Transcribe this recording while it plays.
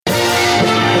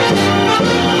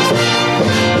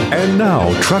And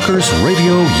now, Truckers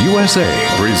Radio USA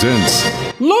presents...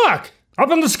 Look! Up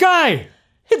in the sky!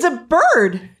 It's a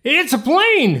bird! It's a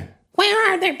plane!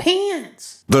 Where are their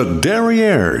pants? The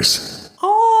Derrieres.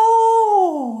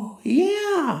 Oh,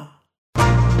 yeah.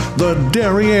 The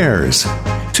Derrieres.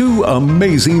 Two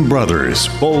amazing brothers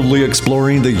boldly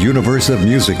exploring the universe of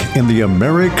music in the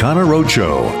Americana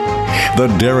Roadshow. The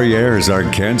Derrieres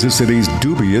are Kansas City's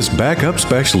dubious backup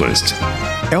specialists.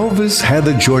 Elvis had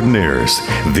the Jordanaires.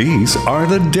 These are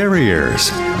the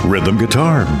Derrieres. Rhythm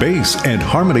guitar, bass, and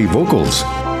harmony vocals.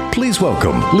 Please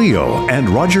welcome Leo and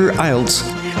Roger Iltz,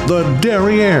 the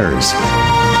Derrieres.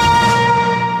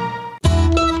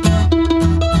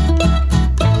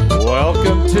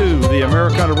 Welcome to the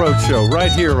Americana Roadshow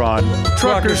right here on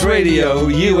Truckers Radio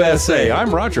USA.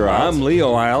 I'm Roger Iltz. I'm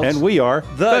Leo Iltz. And we are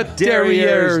the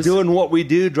Derrieres, doing what we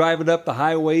do, driving up the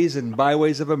highways and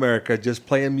byways of America, just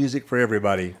playing music for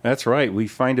everybody. That's right. We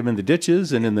find them in the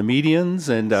ditches and in the medians.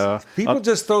 And people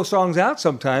just throw songs out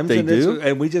sometimes. They do.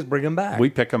 And we just bring them back. We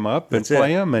pick them up and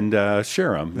play them and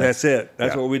share them. That's it.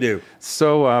 That's what we do.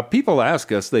 So people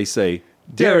ask us, they say,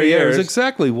 Derrieres,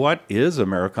 exactly what is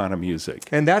Americana music?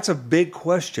 And that's a big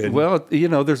question. Well,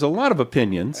 there's a lot of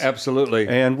opinions. Absolutely.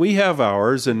 And we have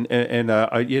ours, and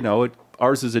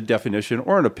ours is a definition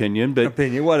or an opinion.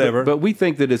 Opinion, whatever. But we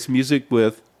think that it's music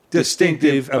with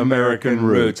distinctive American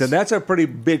roots. And that's a pretty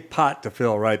big pot to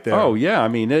fill right there. Oh, yeah. I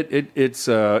mean,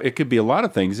 it could be a lot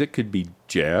of things. It could be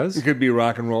jazz. It could be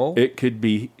rock and roll. It could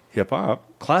be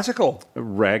hip-hop. Classical.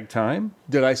 Ragtime.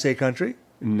 Did I say country?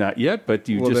 Not yet, but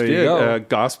you just there did. You go.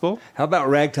 Gospel. How about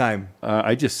ragtime?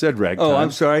 I just said ragtime. Oh, I'm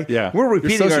sorry. Yeah. We're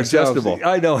repeating You're so ourselves. suggestible.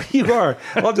 I know, you are.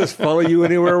 I'll just follow you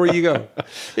anywhere where you go.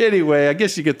 Anyway, I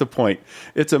guess you get the point.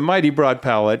 It's a mighty broad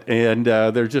palette, and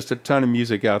there's just a ton of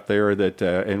music out there that,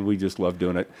 and we just love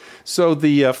doing it. So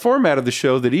the format of the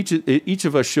show that each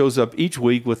of us shows up each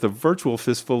week with a virtual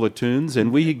fistful of tunes,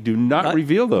 and we do not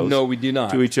reveal those. No, we do not.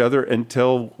 To each other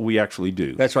until we actually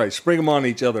do. That's right. Spring them on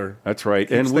each other. That's right.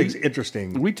 Keeps and things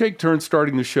interesting. We take turns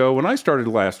starting the show, and I started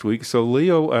last week. So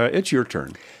Leo, it's your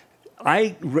turn.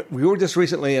 We were just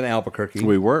recently in Albuquerque.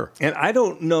 We were. And I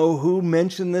don't know who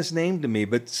mentioned this name to me,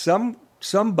 but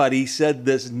somebody said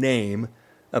this name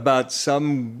about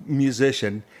some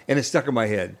musician, and it stuck in my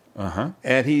head. Uh-huh.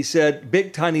 And he said,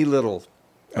 Big Tiny Little.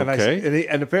 And Okay.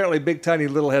 and apparently Big Tiny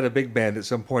Little had a big band at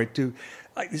some point, too.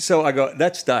 So I go,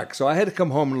 that stuck. So I had to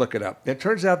come home and look it up. It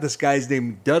turns out this guy's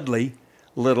named Dudley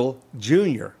Little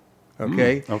Jr.,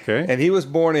 okay? Okay. And he was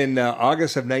born in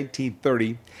August of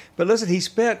 1930. But listen, he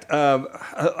spent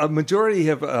a majority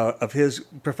of his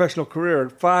professional career,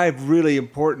 5 really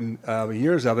important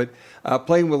years of it,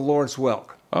 playing with Lawrence Welk.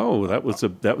 Oh, that was a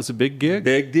big gig.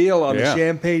 Big deal on the Yeah.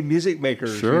 Champagne Music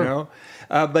Makers, Sure. you know.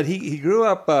 But he grew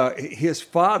up. His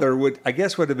father would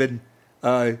have been.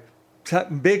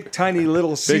 Big Tiny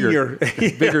Little Senior,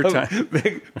 Bigger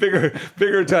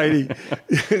tiny.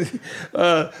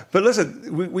 But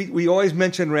listen, we always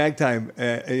mention ragtime,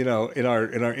 in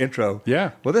our intro.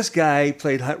 Yeah. Well, this guy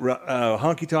played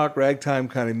honky tonk ragtime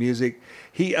kind of music.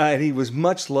 And he was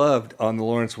much loved on the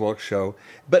Lawrence Welk show.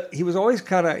 But he was always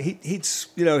kind of he'd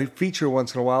feature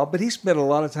once in a while. But he spent a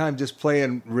lot of time just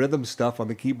playing rhythm stuff on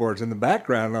the keyboards in the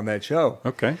background on that show.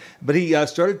 Okay. But he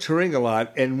started touring a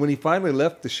lot, and when he finally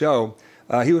left the show,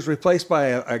 he was replaced by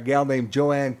a gal named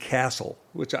Joanne Castle,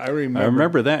 which I remember. I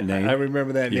remember that name. I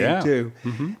remember that Yeah. name, too.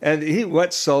 Mm-hmm. And he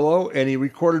went solo, and he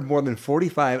recorded more than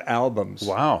 45 albums.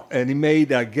 Wow. And he made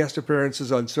guest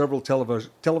appearances on several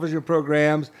television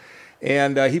programs,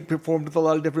 and he performed with a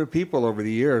lot of different people over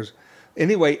the years.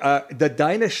 Anyway, the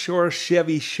Dinah Shore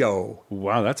Chevy Show.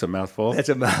 Wow, that's a mouthful. That's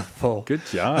a mouthful. Good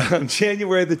job. On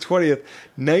January the 20th,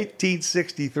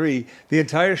 1963, the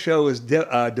entire show was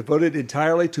devoted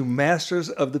entirely to masters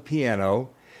of the piano,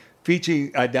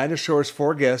 featuring Dinah Shore's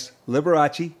 4 guests,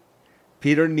 Liberace,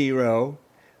 Peter Nero,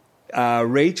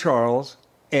 Ray Charles,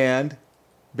 and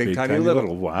Big Tiny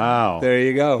Little. Wow. There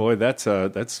you go. Boy,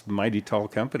 that's mighty tall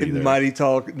company there. Mighty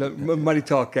tall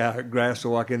grass to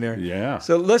walk in there. Yeah.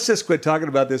 So let's just quit talking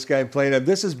about this guy playing him.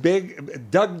 This is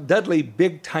Dudley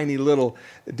Big Tiny Little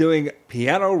doing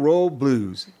Piano Roll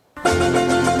Blues.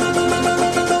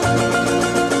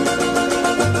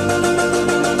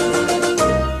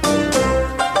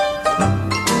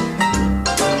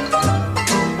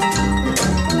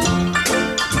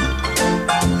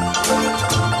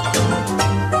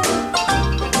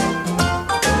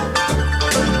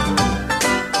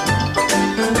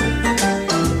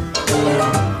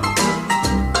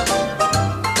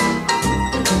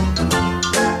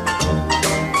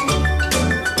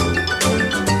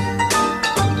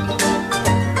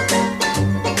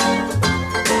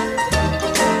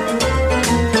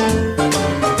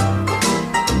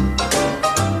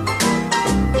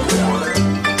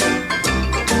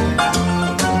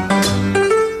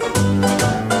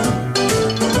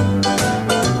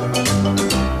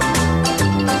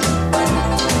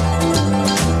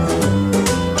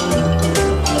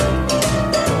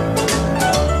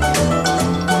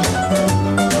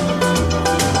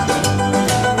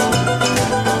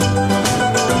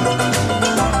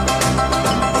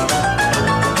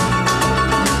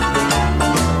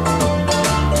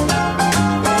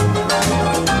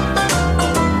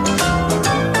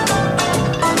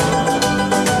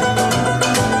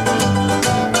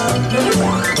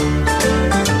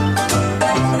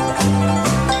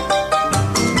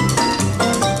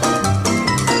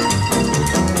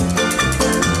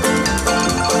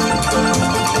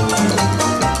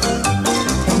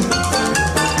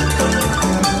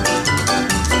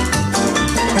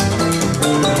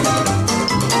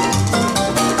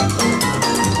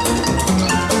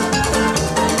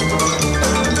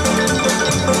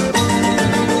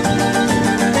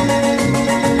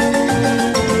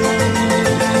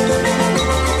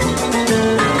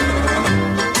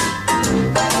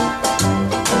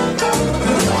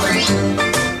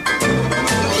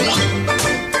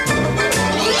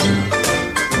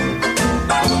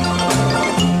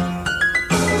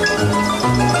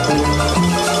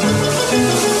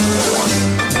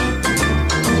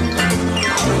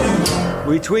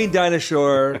 between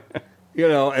Dinosaur,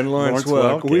 and Lawrence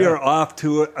Welk, we are off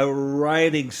to a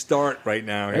riding start right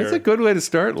now here. That's a good way to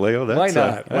start, Leo. That's, Why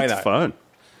not? That's fun.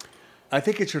 I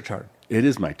think it's your turn. It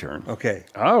is my turn. Okay.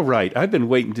 All right. I've been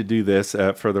waiting to do this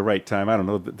for the right time. I don't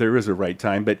know if there is a right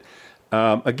time, but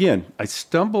again, I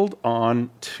stumbled on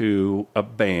to a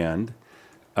band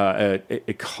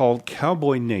called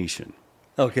Cowboy Nation.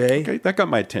 Okay. That got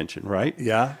my attention, right?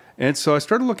 Yeah. And so I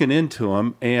started looking into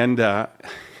them, and I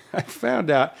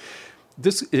found out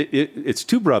it's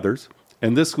two brothers,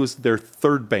 and this was their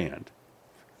third band.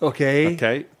 Okay.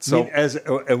 Okay. So as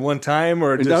at one time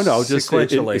or just just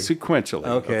sequentially? Sequentially.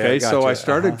 Okay. So I gotcha.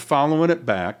 started following it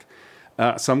back.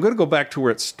 So I'm going to go back to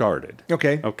where it started.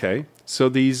 Okay. Okay. So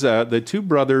these the two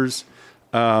brothers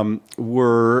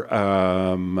were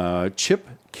Chip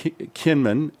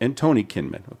Kinman and Tony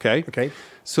Kinman. Okay. Okay.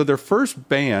 So their first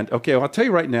band. Okay. Well, I'll tell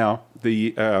you right now.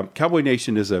 The Cowboy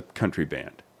Nation is a country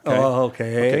band. Okay? Oh,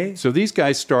 okay. So these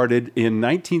guys started in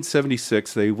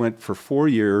 1976. They went for 4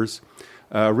 years.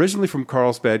 Originally from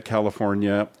Carlsbad,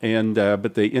 California, and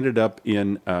but they ended up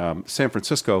in San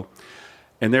Francisco,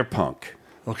 and they're punk.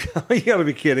 Okay. You got to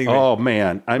be kidding me. Oh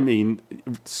man, I mean,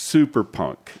 super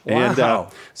punk. Wow.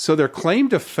 And so their claim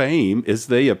to fame is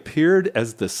they appeared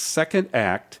as the second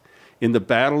act in the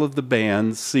Battle of the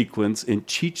Bands sequence in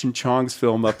Cheech and Chong's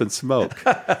film Up in Smoke.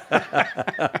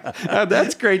 Now,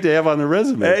 that's great to have on the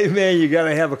resume. Hey man, you got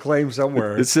to have a claim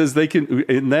somewhere. It says they can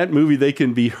in that movie they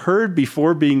can be heard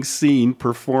before being seen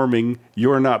performing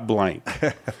 "You're Not Blank."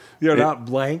 You're not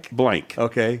blank. Blank.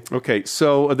 Okay. Okay.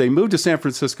 So they moved to San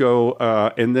Francisco,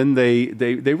 and then they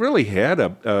really had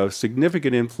a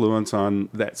significant influence on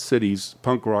that city's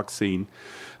punk rock scene.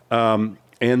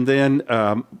 And then,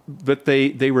 but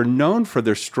they were known for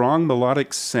their strong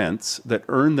melodic sense that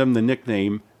earned them the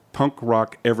nickname Punk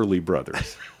Rock Everly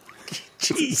Brothers.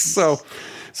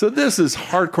 So this is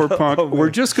hardcore punk. We're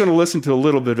just going to listen to a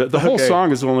little bit of it. The whole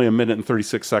song is only 1 minute and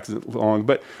 36 seconds long,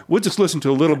 but we'll just listen to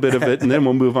a little bit of it, and then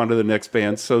we'll move on to the next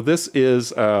band. So this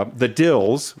is the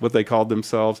Dills, what they called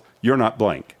themselves, You're Not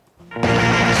Blank.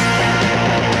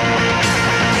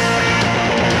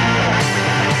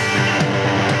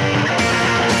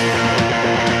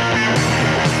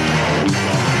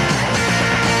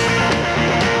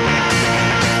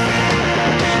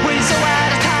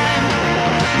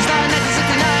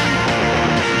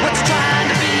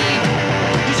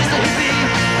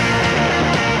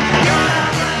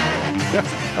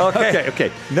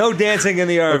 Okay. No dancing in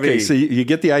the RV. Okay, so you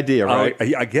get the idea, right?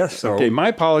 I guess so. Okay, my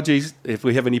apologies if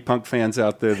we have any punk fans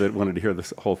out there that wanted to hear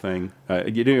this whole thing.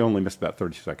 You only missed about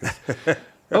 30 seconds.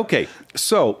 Okay,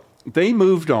 so they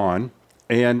moved on,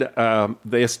 and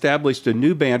they established a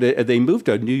new band. They moved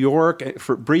to New York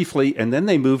briefly, and then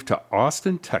they moved to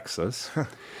Austin, Texas.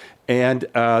 And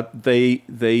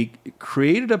they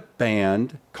created a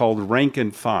band called Rank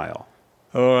and File.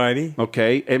 Alrighty.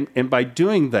 Okay, and by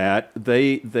doing that,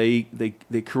 they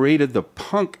created the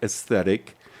punk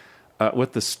aesthetic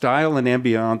with the style and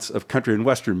ambiance of country and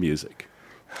western music,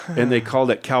 and they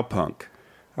called it cowpunk.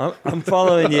 I'm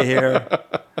following you here.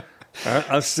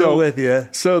 I'm still with you.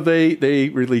 So they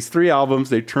released 3 albums.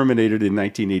 They terminated in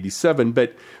 1987,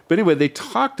 but anyway, they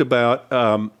talked about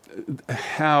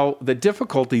how the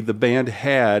difficulty the band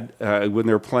had when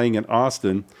they were playing in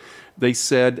Austin. He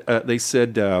said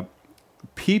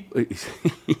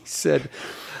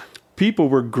people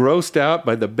were grossed out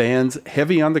by the band's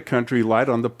heavy on the country, light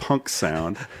on the punk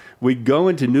sound. We'd go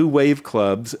into new wave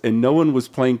clubs and no one was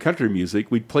playing country music.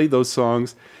 We'd play those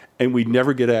songs and we'd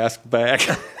never get asked back.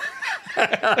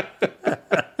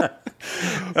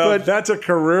 But that's a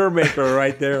career maker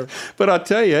right there. But I'll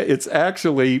tell you, it's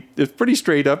pretty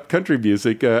straight up country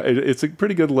music. It's a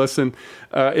pretty good listen.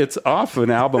 It's off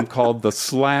an album called The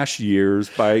Slash Years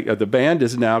by the band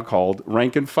is now called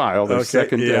Rank and File, their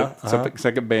second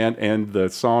band, and the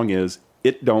song is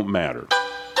It Don't Matter.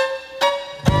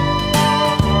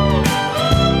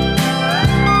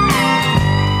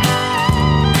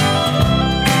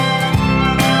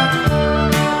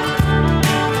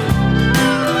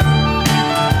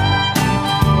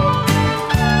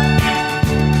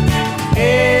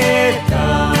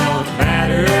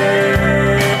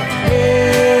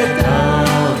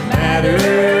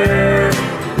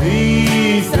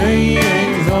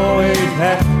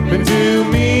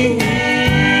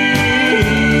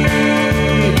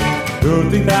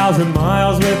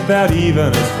 Without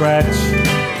even a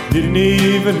scratch, didn't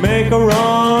even make a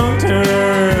wrong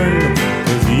turn.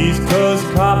 'Cause East Coast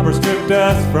copper stripped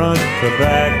us front to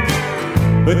back,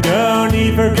 but no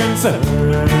need for concern.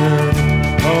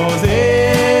 'Cause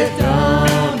it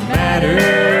don't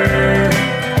matter,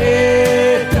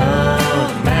 it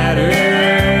don't matter.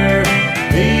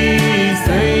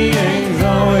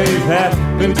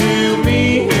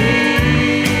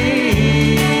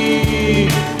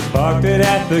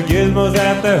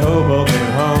 another Hoboken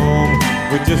home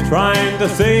with just trying to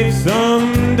save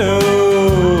some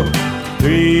dough.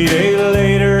 3 days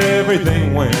later,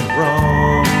 everything went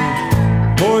wrong.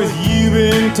 Boys, you've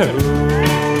been told.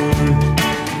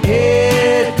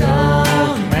 It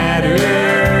don't matter.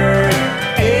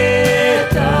 It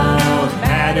don't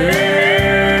matter.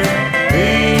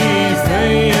 These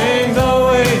things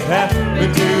always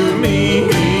happen to me.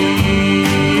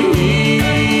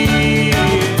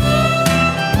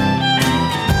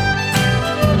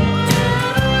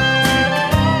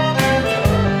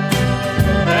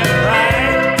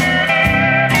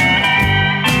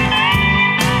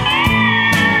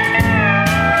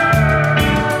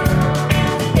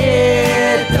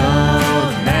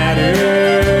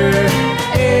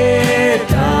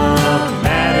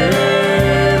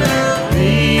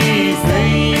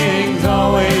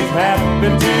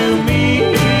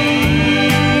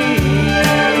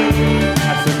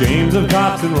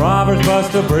 Cops and robbers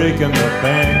bust a break in the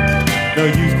bank. No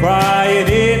use crying,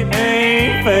 it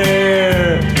ain't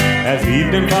fair. As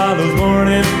evening follows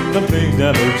morning, some things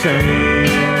never change.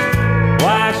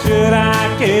 Why should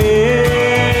I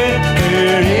care?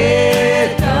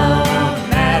 It don't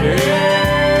matter.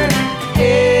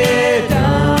 It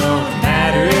don't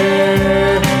matter.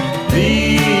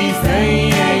 These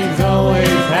things always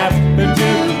happen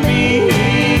to me.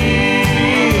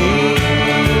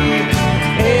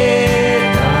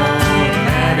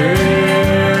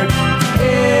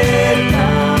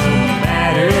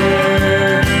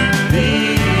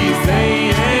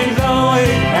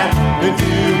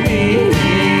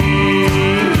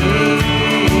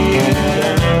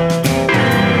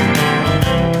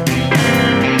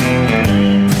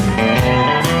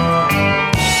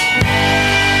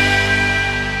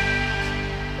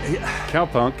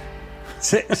 Cowpunk.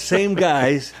 Same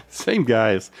guys. Same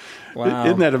guys. Wow.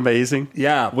 Isn't that amazing?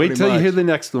 Yeah. Wait till much. you hear the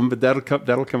next one, but that'll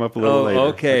come up a little later.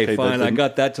 Okay, fine. I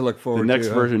got that to look forward to. The next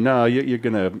version. No, you're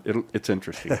gonna. It's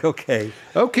interesting. Okay.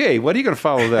 Okay. What are you gonna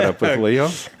follow that up with, Leo?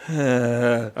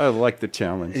 I like the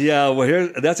challenge. Yeah.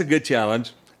 Well, that's a good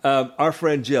challenge. Our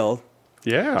friend Jill.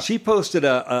 Yeah. She posted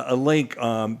a link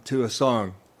to a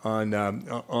song on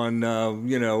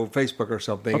Facebook or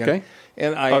something. Okay.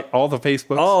 And I all the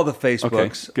Facebooks. All the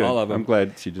Facebooks. Okay, good. All of them. I'm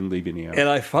glad she didn't leave any out. And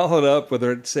I followed up with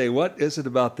her to say, what is it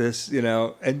about this,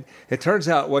 And it turns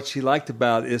out what she liked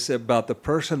about it is about the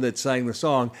person that sang the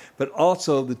song, but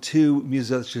also the two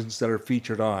musicians that are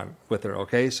featured on with her,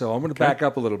 okay? So I'm going to back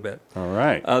up a little bit. All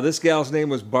right. This gal's name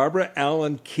was Barbara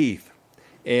Allen Keith,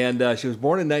 and she was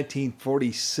born in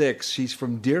 1946. She's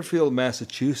from Deerfield,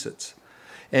 Massachusetts.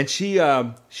 And she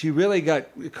really got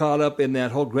caught up in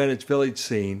that whole Greenwich Village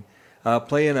scene,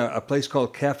 playing a place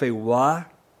called Cafe Wa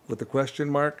with a question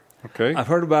mark. Okay. I've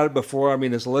heard about it before. I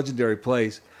mean, it's a legendary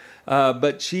place.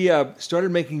 But she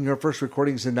started making her first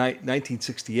recordings in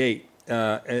 1968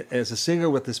 as a singer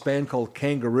with this band called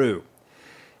Kangaroo.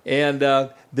 And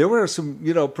there were some,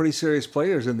 pretty serious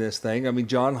players in this thing. I mean,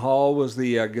 John Hall was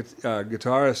the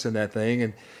guitarist in that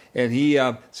thing. And he,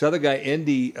 this other guy,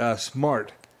 Andy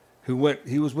Smart,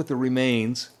 he was with the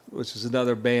Remains, which is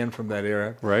another band from that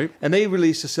era. Right. And they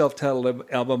released a self-titled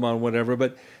album on whatever,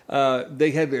 but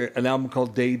they had an album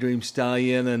called Daydream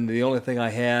Stallion and The Only Thing I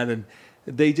Had, and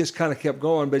they just kind of kept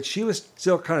going, but she was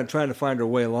still kind of trying to find her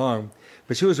way along.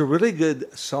 But she was a really good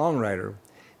songwriter,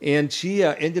 and she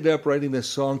ended up writing this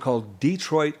song called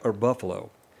Detroit or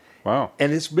Buffalo. Wow.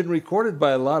 And it's been recorded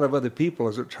by a lot of other people,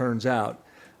 as it turns out.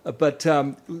 But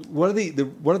one of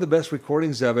the best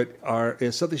recordings of it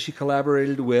is something she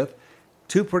collaborated with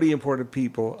two pretty important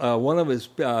people. One of them is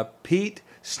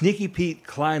Sneaky Pete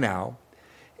Kleinow,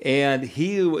 and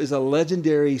he is a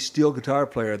legendary steel guitar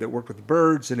player that worked with the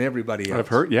Byrds and everybody else. I've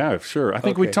heard, yeah, sure. I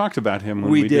think we talked about him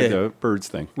when we did the Byrds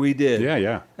thing. We did.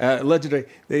 Yeah. Legendary.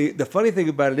 The funny thing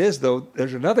about it is, though,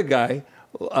 there's another guy,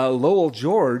 Lowell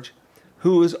George,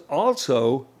 who is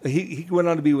also, he went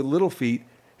on to be with Little Feat.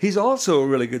 He's also a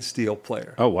really good steel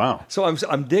player. Oh, wow. So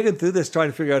I'm digging through this, trying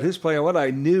to figure out who's playing what.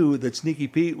 I knew that Sneaky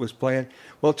Pete was playing.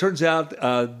 Well, it turns out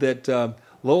that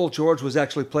Lowell George was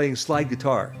actually playing slide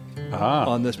guitar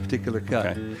on this particular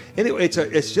cut. Okay. Anyway,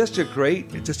 it's just a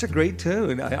great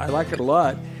tune. I like it a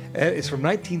lot. And it's from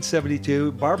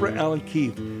 1972. Barbara Allen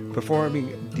Keith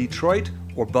performing Detroit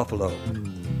or Buffalo.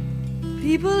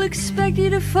 People expect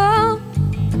you to fall,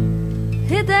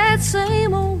 hit that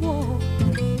same old wall.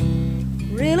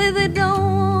 Really, they don't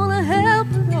want to help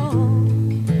at all.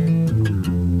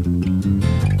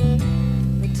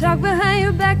 They talk behind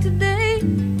your back today,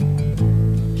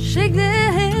 shake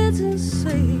their heads and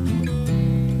say,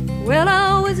 well,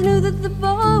 I always knew that the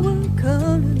ball would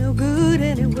come to no good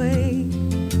anyway.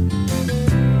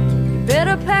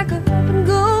 better pack up and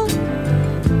go.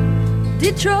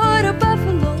 Detroit or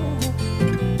Buffalo.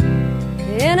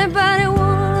 Anybody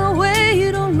wanna know where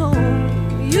you don't know?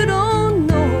 You don't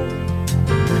know.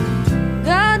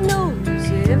 God knows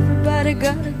everybody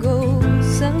gotta go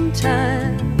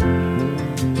sometime.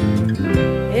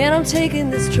 And I'm taking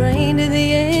this train to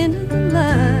the end of the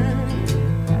line,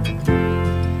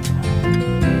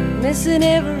 missing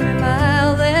every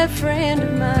mile, that friend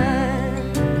of mine.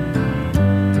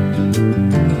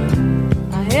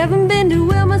 I haven't been to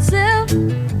well myself, a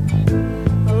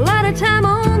lot of time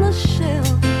on the shelf,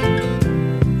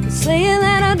 saying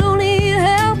that I don't need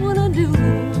help when I do.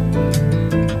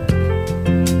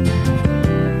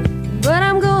 But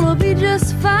I'm gonna be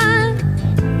just fine,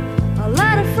 a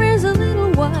lot of friends, a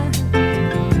little wine.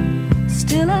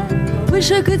 Still I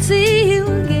wish I could see you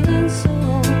again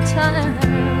sometime.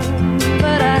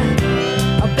 But I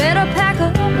better pack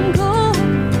up and go.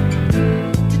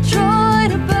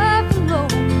 Detroit or Buffalo.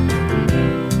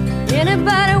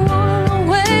 Anybody wanna know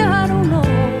where? I don't know.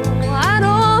 I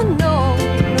don't know.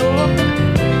 No.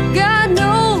 God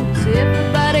knows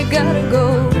everybody gotta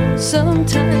go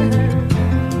sometime.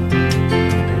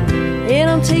 And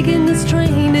I'm taking this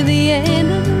train to the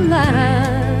end of the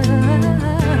line,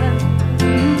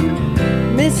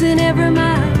 missing every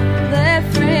mile, that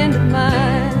friend of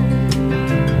mine.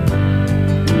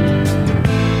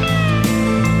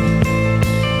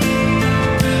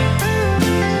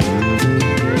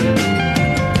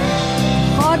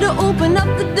 Hard to open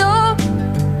up the door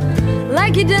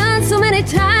like you done so many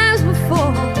times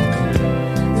before.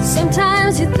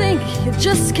 Sometimes you think you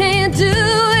just can't do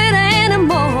it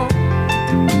anymore.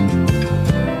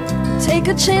 Take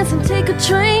a chance and take a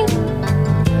train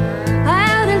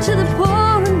out into the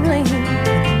pouring rain,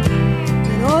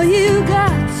 and all you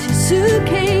got's your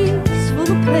suitcase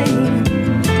full of plane.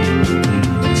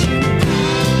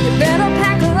 You better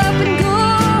pack her up and go.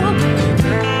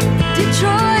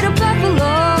 Detroit or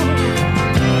Buffalo.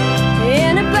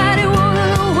 Anybody wanna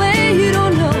know where? You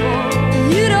don't know.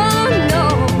 You don't know.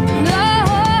 No,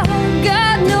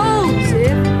 God knows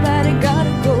everybody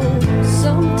gotta go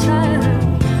sometime.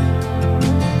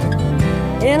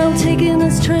 And I'm taking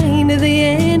this train to the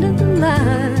end of the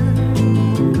line.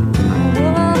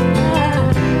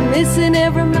 Oh, missing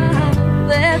every mile,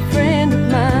 that friend of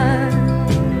mine.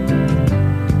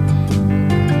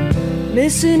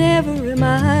 Missing every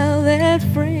mile, that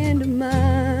friend of mine.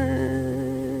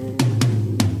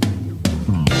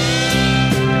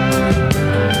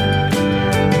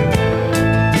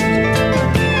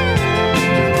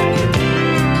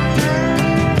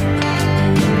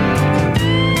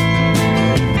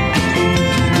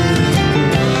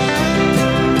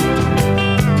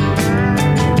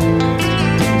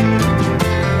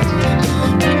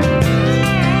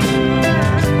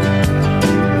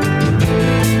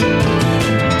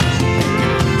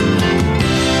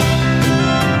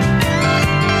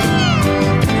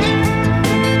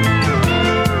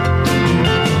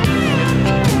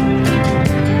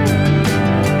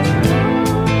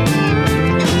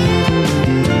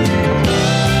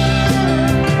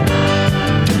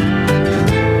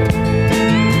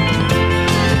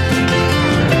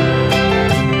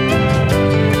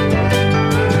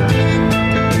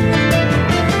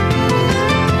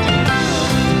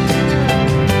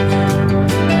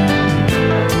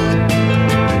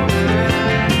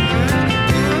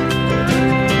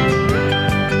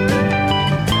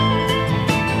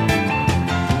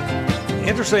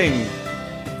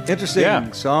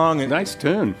 Interesting song. And nice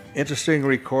tune. Interesting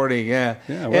recording, yeah.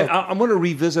 Well, and I'm going to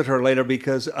revisit her later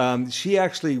because she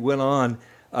actually went on.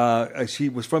 She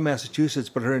was from Massachusetts,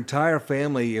 but her entire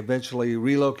family eventually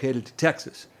relocated to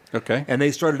Texas. Okay. And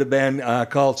they started a band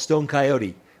called Stone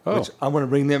Coyote. Oh. Which I'm going to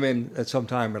bring them in at some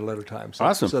time, at a later time. So,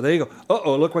 awesome. So there you go.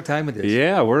 Uh-oh, look what time it is.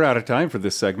 Yeah, we're out of time for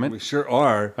this segment. We sure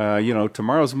are.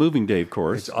 Tomorrow's moving day, of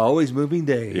course. It's always moving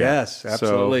day. Yeah. Yes,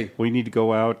 absolutely. So we need to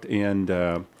go out and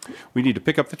we need to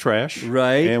pick up the trash.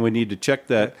 Right. And we need to check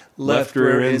that left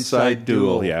rear inside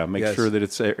dual. Yeah, make sure that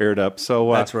it's aired up.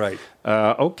 So that's right.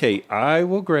 Okay, I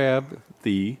will grab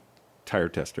the tire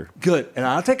tester. Good. And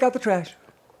I'll take out the trash.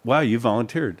 Wow, you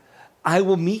volunteered. I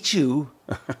will meet you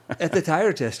at the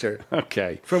tire tester.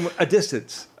 Okay. From a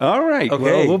distance. All right. Okay.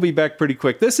 Well, we'll be back pretty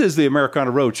quick. This is the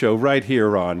Americana Roadshow right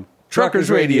here on Truckers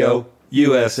Radio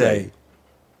USA.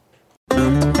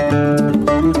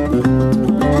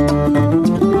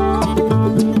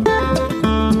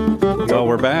 Well,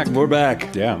 we're back. back. We're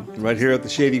back. Yeah. Right here at the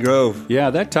Shady Grove. Yeah,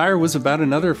 that tire was about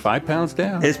another 5 pounds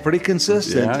down. It's pretty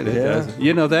consistent. Yeah, it does.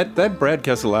 You know, that Brad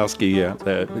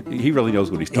Keselowski, he really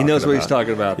knows what he's talking about. He knows what he's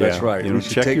talking about. That's Yeah. right. You know, We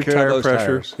should check take your care tire of those pressure.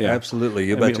 tires. Yeah. Absolutely.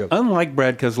 You I mean, betcha. unlike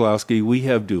Brad Keselowski, we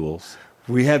have duals.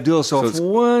 We have dual, so if it's-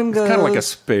 one goes... It's kind of like a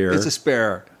spare. It's a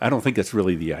spare. I don't think that's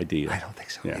really the idea. I don't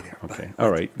think so Yeah. either. Okay. But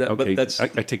All right. but Okay. that's, I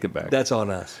take it back. That's on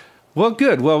us. Well,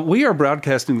 good. Well, we are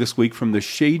broadcasting this week from the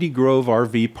Shady Grove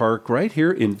RV Park right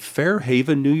here in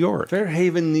Fairhaven, New York.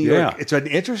 Fairhaven, New York. Yeah. It's an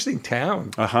interesting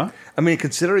town. Uh-huh. I mean,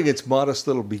 considering its modest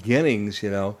little beginnings, you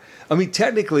know. I mean,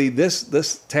 technically, this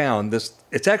town,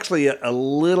 it's actually a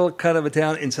little kind of a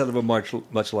town inside of a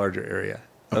much larger area.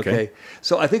 Okay.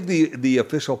 So I think the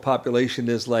official population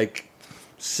is like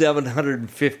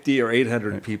 750 or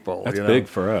 800 people. That's you know? big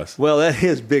for us. Well, that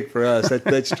is big for us.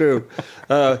 That's true.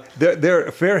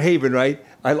 They're Fairhaven, right?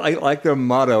 I like their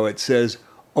motto. It says,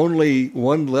 "Only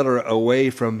one letter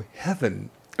away from heaven."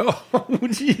 Oh,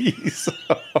 jeez.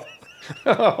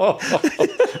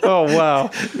 Oh,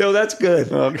 wow. No, that's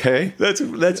good. Okay. That's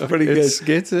pretty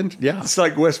good. Yeah. It's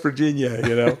like West Virginia,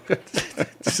 you know.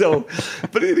 So,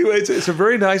 but anyway, it's a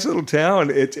very nice little town.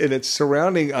 It's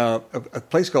surrounding a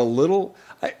place called Little.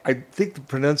 I think the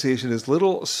pronunciation is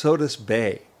Little Sodus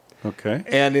Bay. Okay.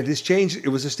 And it has changed. It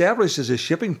was established as a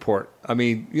shipping port. I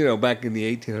mean, you know, back in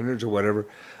the 1800s or whatever,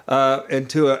 and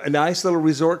to a nice little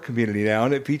resort community now.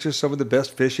 And it features some of the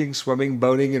best fishing, swimming,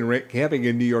 boating, and camping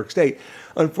in New York State.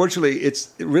 Unfortunately,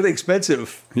 it's really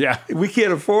expensive. Yeah. We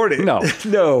can't afford it. No.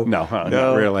 No,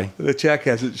 not really. The check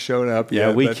hasn't shown up Yeah,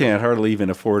 yet. we but can't hardly even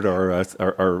afford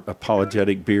our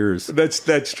apologetic beers.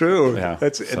 That's true. Yeah,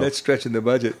 And that's stretching the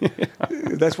budget.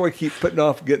 That's why I keep putting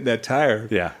off getting that tire.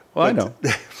 Yeah. Well, I know.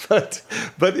 But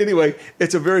anyway,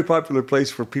 it's a very popular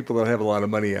place for people that have a lot of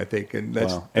money, I think, and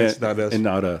that's not us. And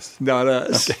not us. Not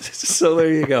us. So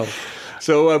there you go.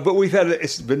 So, but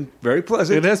it's been very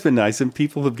pleasant. It has been nice, and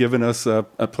people have given us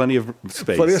plenty of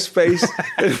space. Plenty of space.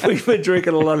 And we've been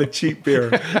drinking a lot of cheap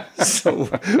beer. So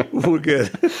we're good.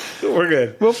 We're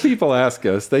good. Well, people ask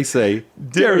us, they say,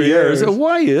 Derrieres,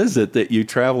 why is it that you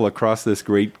travel across this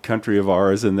great country of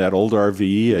ours in that old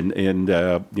RV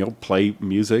and play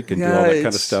music and do all that kind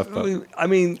of stuff? I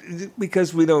mean,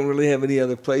 because we don't really have any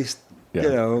other place. Yeah. You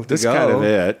know, this to go. kind of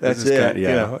it. That's this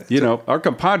it. Yeah. Our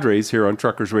compadres here on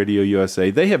Truckers Radio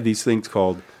USA, they have these things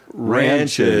called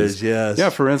ranches. Yes. Yeah,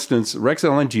 for instance, Rex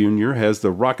Allen Jr. has the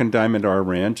Rock and Diamond R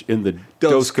Ranch in the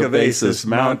Dos Cabezas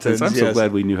Mountains. I'm so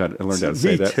glad we learned how to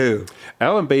say that. Me too.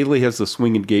 Alan Bailey has the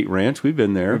Swing and Gate Ranch. We've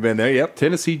been there. We've been there, yep.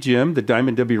 Tennessee Jim, the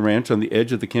Diamond W Ranch on the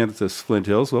edge of the Kansas Flint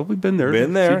Hills. Well, we've been there.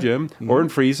 Been there. See Jim. Orrin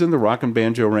Friesen, the Rock and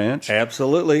Banjo Ranch.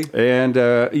 Absolutely. And,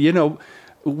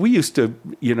 we used to,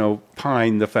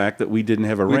 pine the fact that we didn't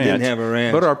have a ranch. We didn't have a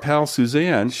ranch. But our pal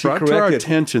Suzanne brought to our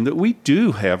attention that we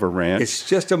do have a ranch. It's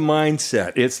just a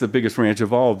mindset. It's the biggest ranch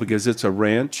of all because it's a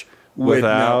ranch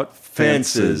without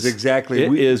fences. Exactly.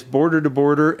 It is border to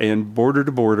border and border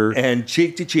to border. And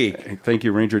cheek to cheek. Thank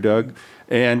you, Ranger Doug.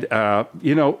 And,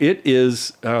 it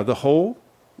is the whole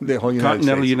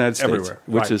continental United States, everywhere,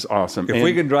 which is awesome. If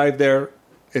we can drive there,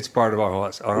 it's part of our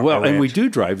house. Well, and we do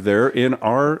drive there in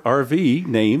our RV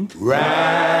named Ramblin'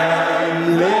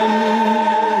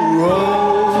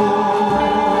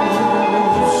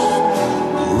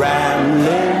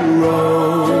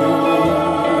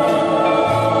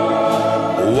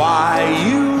 Rose. Why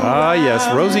you?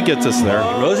 Yes, Rosie gets us there.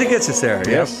 Rosie gets us there.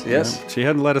 Yes. Yeah. She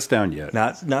hadn't let us down yet.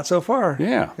 Not so far.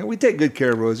 Yeah. We take good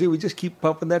care of Rosie. We just keep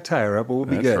pumping that tire up, and we'll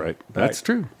be good. That's right. That's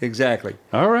true. Exactly.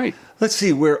 All right. Let's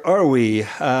see. Where are we?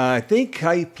 I think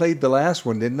I played the last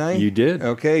one, didn't I? You did.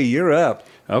 Okay, you're up.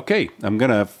 Okay, I'm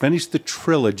going to finish the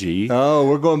trilogy. Oh,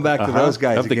 we're going back to those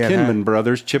guys of the again, Kinman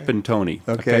brothers, Chip and Tony.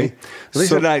 Okay. At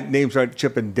least their names aren't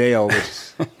Chip and Dale.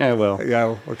 Which, yeah, well.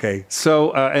 Yeah, okay.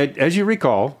 So, as you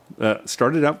recall,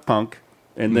 started out punk,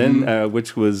 and then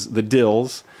which was the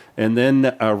Dills, and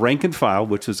then Rank and File,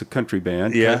 which is a country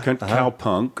band,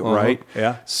 cowpunk, right?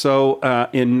 Yeah. So,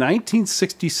 in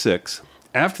 1966,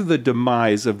 after the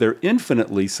demise of their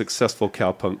infinitely successful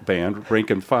cowpunk band, Rank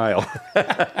and File,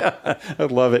 I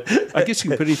love it. I guess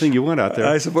you can put anything you want out there.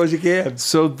 I suppose you can.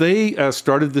 So they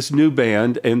started this new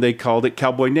band, and they called it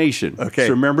Cowboy Nation. Okay.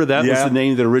 So remember, that was the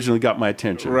name that originally got my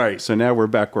attention. Right. So now we're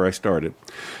back where I started.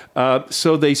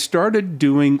 So they started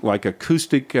doing like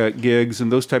acoustic gigs and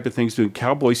those type of things, doing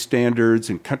cowboy standards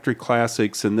and country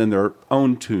classics, and then their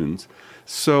own tunes.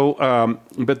 So,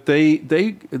 but they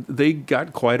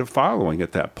got quite a following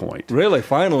at that point. Really?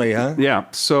 Finally, huh? Yeah.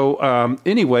 So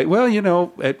anyway, well,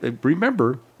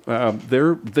 remember,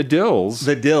 They're the Dills.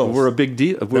 The Dills were a big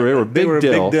deal. They were a big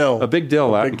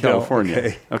deal out in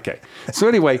California. Okay. So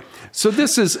anyway,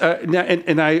 this is now,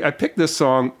 and I picked this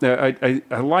song. I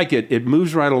like it. It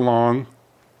moves right along.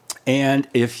 And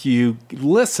if you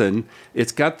listen,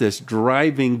 it's got this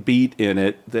driving beat in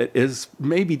it that is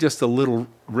maybe just a little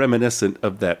reminiscent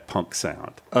of that punk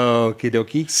sound. Okie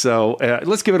dokie. So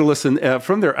let's give it a listen.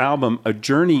 From their album, A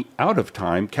Journey Out of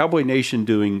Time, Cowboy Nation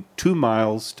doing 2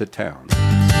 Miles to Town. 2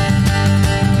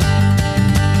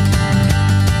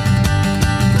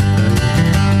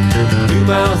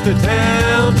 miles to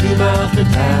town, 2 miles to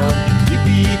town.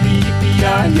 Yippee, yippee,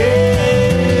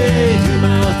 yippee-yi-yay. 2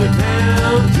 miles to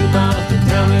town, 2 miles to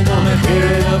town. We're gonna tear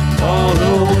it up all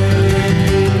the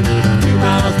way. 2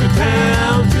 miles to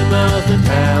town, 2 miles to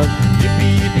town.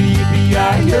 Yippee, yippee,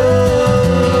 yippee-yi-yo.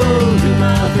 2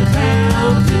 miles to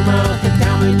town, 2 miles to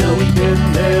town. We know we've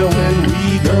been there when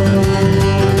we go.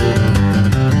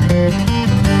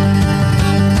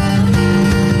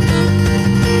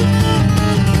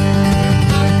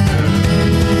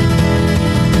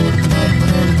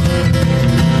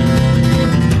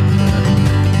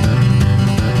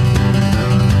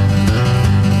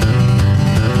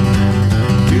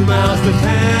 To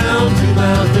town, 2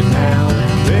 miles to town.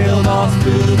 Rail boss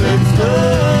moving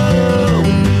slow.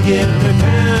 When we get to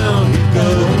town, he's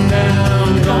going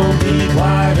down. Gonna be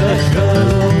quite a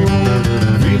show.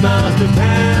 3 miles to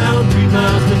town, 3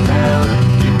 miles to town.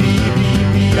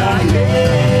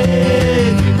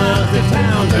 Yippee-yippee-yi-yay. 3 miles to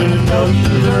town, turning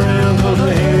doggies around 'cause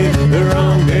we're headed the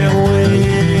wrong damn way.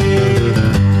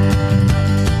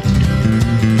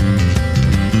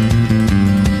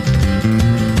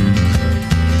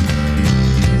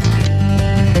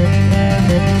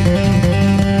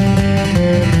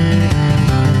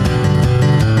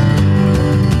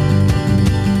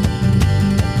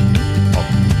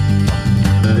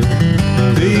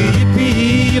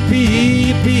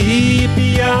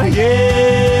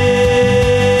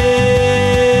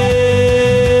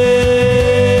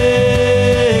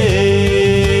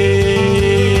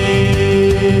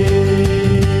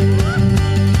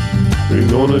 We're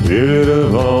gonna tear it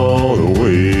up all the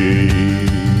way.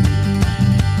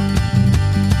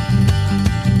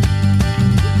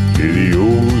 To the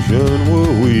ocean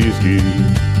were whiskey,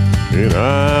 and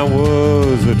I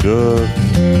was a duck.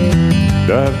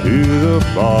 Dive to the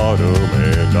bottom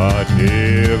and I'd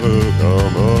never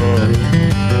come up.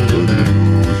 But the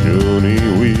ocean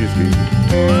ain't whiskey,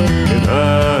 and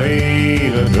I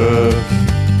ain't a duck.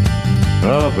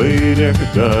 I played after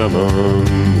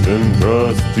diamonds and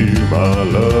trust to my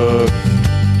luck.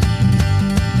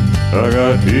 I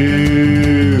got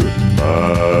 2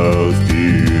 miles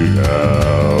to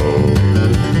town.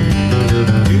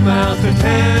 2 miles to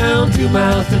town, 2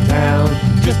 miles to town.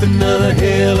 Just another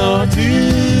hill or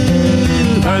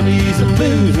two. Find me some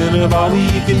booze and a ball we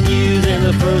can use, and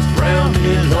the first round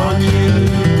is on you.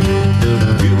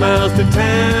 2 miles to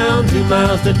town, 2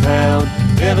 miles to town.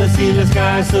 Never seen the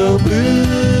sky so blue.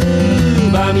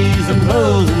 Buy me some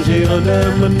clothes and shave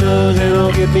under my nose, and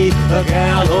I'll get me a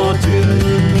gal or two.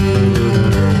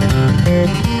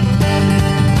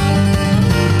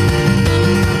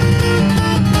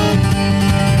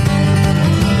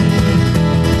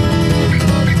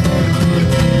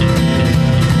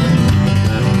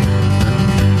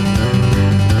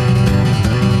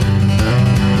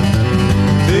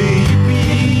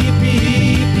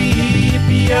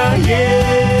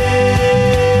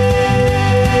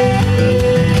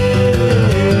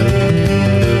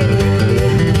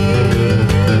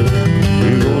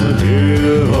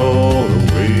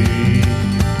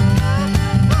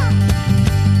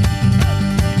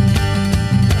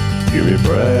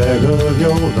 Brag of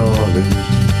your knowledge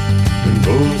and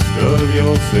boast of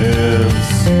your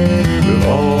sense. Will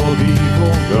all be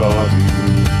forgotten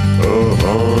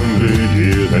 100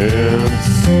 years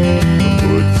hence. The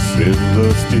foot's in the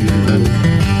steering,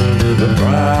 the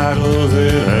bridle's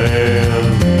in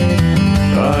hand.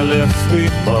 I left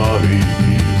sweet Molly,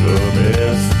 the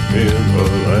best in the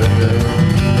land.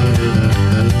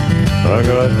 I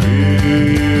got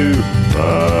 2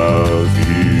 miles to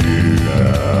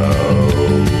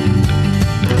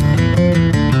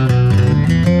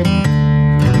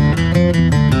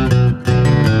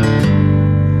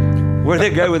Where'd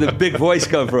that guy with the big voice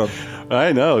come from?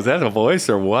 I know. Is that a voice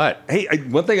or what? Hey,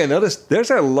 one thing I noticed,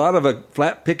 there's a lot of a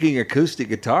flat picking acoustic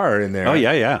guitar in there. Oh,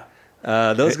 yeah.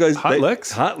 Those guys,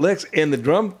 hot licks, and the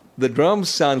drums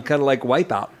sound kind of like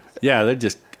Wipeout. Yeah, they're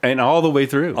just all the way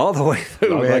through,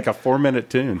 man. Like a 4-minute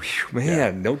tune.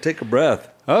 Man, Don't take a breath.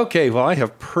 Okay, well, I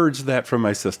have purged that from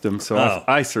my system, so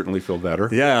I certainly feel better.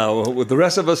 Yeah, well, the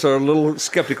rest of us are a little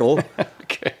skeptical.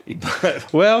 Okay.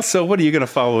 Well, so what are you going to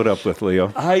follow it up with,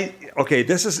 Leo? Okay,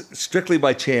 this is strictly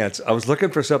by chance. I was looking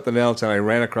for something else, and I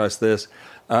ran across this.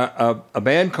 A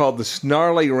band called the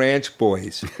Snarly Ranch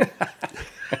Boys.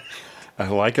 I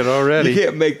like it already. You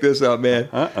can't make this up, man.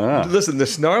 Listen, the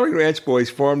Snarly Ranch Boys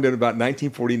formed in about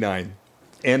 1949,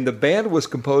 and the band was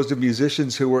composed of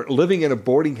musicians who were living in a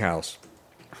boarding house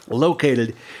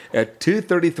located at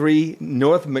 233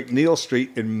 North McNeil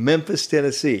Street in Memphis,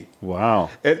 Tennessee. Wow.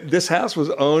 And this house was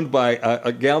owned by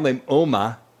a gal named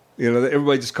Oma.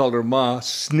 Everybody just called her Ma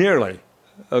Snarly.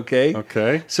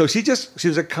 Okay. So she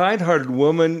was a kind-hearted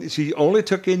woman. She only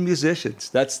took in musicians.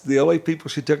 That's the only people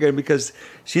she took in because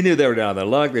she knew they were down on their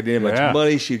luck. They didn't have much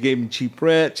money. She gave them cheap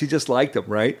rent. She just liked them,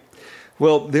 right?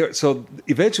 Well, so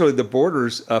eventually the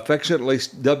boarders affectionately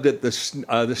dubbed it the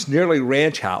Snarly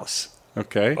Ranch House.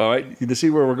 Okay. All right. You can see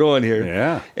where we're going here.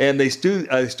 Yeah. And they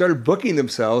started booking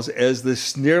themselves as the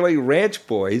Snarly Ranch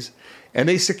Boys, and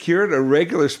they secured a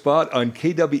regular spot on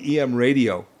KWEM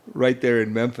radio right there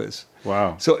in Memphis.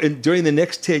 Wow. So during the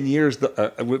next 10 years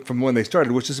from when they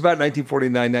started, which is about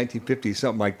 1949, 1950,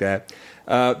 something like that,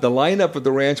 the lineup of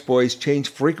the Ranch Boys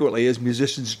changed frequently as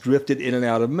musicians drifted in and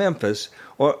out of Memphis,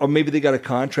 or maybe they got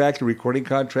a recording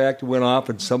contract, went off,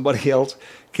 and somebody else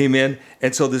came in.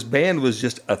 And so this band was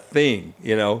just a thing,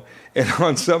 And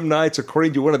on some nights,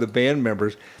 according to one of the band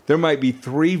members, there might be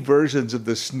 3 versions of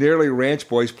the Snarly Ranch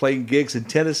Boys playing gigs in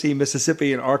Tennessee,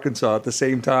 Mississippi, and Arkansas at the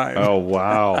same time. Oh,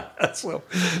 wow. So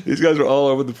these guys were all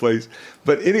over the place.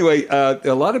 But anyway,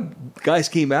 a lot of guys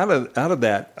came out of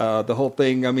that, the whole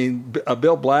thing. I mean,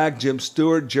 Bill Black, Jim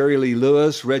Stewart, Jerry Lee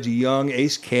Lewis, Reggie Young,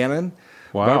 Ace Cannon,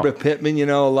 Barbara Pittman.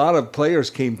 A lot of players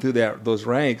came through those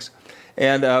ranks.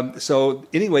 And so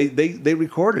anyway, they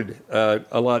recorded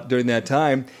a lot during that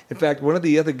time. In fact, one of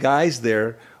the other guys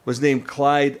there was named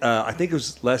Clyde. I think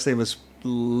his last name was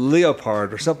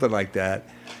Leopard or something like that.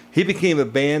 He became a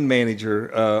band manager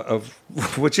of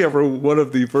whichever one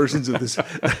of the versions of this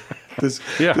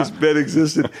band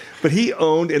existed. But he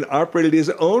owned and operated his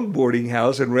own boarding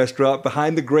house and restaurant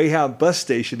behind the Greyhound bus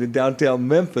station in downtown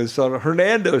Memphis on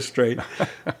Hernando Street.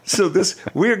 So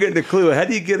we're getting a clue. How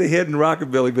do you get ahead in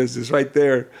rockabilly business right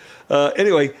there?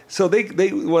 Anyway, so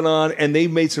they went on and they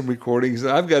made some recordings.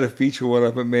 I've got a feature one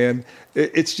of them, man.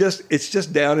 It's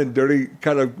just down and dirty,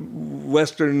 kind of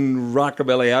Western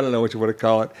rockabilly. I don't know what you want to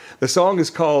call it. The song is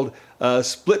called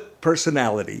 "Split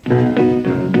Personality."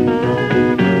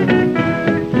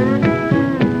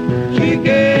 She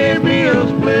gave me a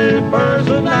split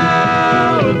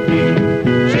personality.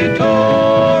 She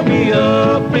tore me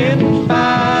up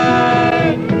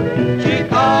inside. She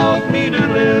caused me to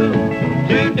live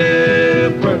two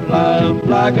different lives,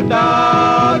 like a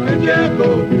Dr.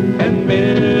 Jekyll and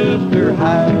Mr.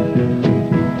 Hyde.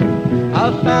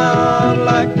 I sound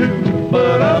like two,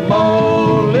 but I'm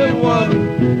only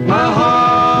one. My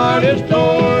heart is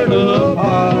torn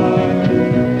apart.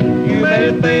 You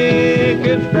may think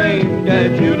it's strange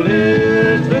as you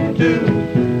listen to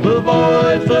the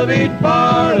voice of each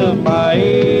part of my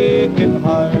aching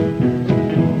heart.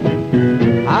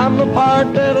 I'm the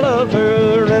part that loves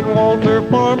her and wants her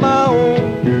for my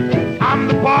own. I'm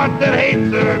the part that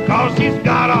hates her 'cause she's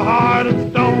got a heart of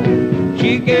stone.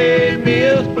 She gave me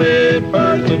a split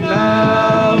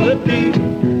personality.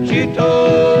 She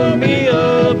tore me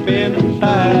up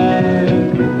inside.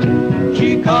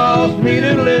 She caused me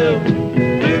to live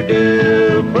two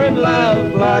different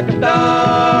lives, like a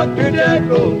Dr.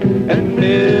 Jekyll and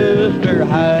Mr.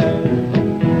 Hyde.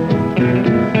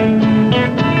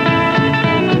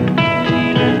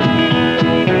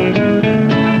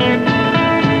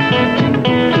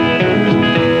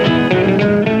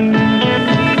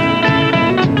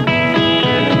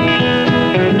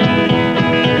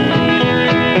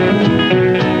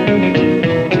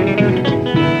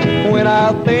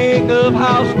 Of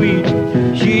how sweet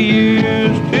she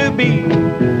used to be,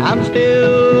 I'm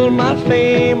still my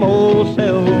same old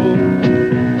self.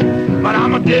 But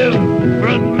I'm a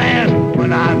different man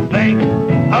when I think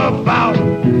about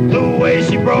the way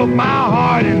she broke my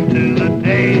heart into the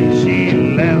day she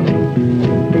left.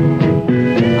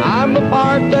 I'm the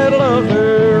part that loves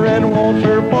her and wants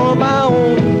her for my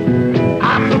own.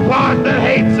 I'm the part that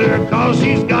hates her 'cause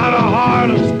she's got a heart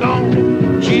of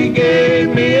stone. She gave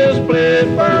me a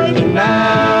split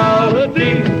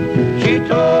personality. She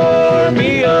tore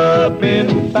me up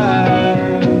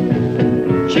inside.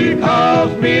 She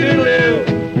caused me to live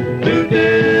two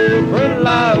different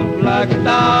lives, like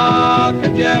Dr.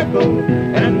 Jekyll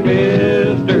and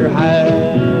Mr.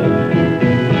 Hyde.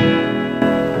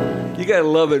 You gotta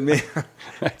love it, man.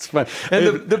 It's fun.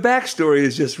 And the backstory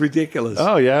is just ridiculous.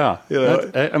 Oh yeah. You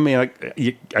know, I mean,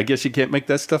 I guess you can't make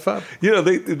that stuff up. you know,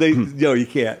 they no, you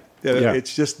can't. You know, Yeah.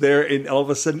 It's just there, and all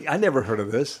of a sudden, I never heard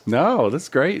of this. No, that's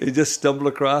great. You just stumble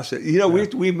across it. You know,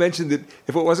 we mentioned that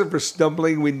if it wasn't for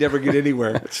stumbling, we'd never get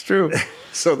anywhere. It's true.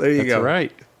 So there you That's go.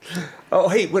 right. Oh,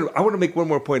 hey, wait, I want to make one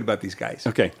more point about these guys.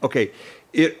 Okay. Okay.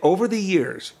 Over the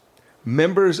years,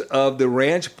 members of the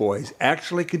Ranch Boys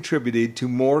actually contributed to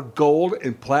more gold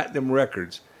and platinum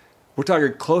records. We're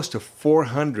talking close to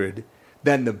 400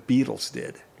 than the Beatles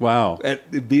did. Wow. And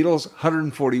the Beatles,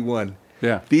 141.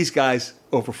 Yeah. These guys,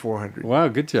 over 400. Wow.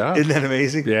 Good job. Isn't that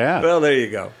amazing? Yeah. Well, there you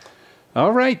go.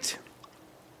 All right.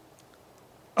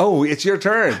 Oh, it's your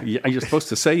turn. Yeah, you're supposed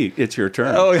to say it's your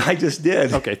turn. Oh, I just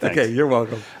did. Okay, thanks. Okay, you're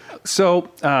welcome. So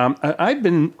I've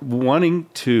been wanting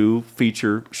to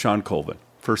feature Sean Colvin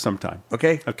for some time.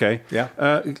 Okay. Okay. Yeah.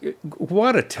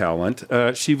 What a talent.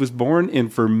 She was born in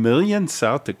Vermilion,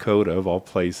 South Dakota, of all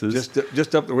places.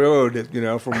 Just up the road, you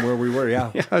know, from where we were.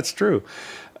 Yeah. Yeah, that's true.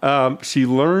 She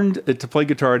learned to play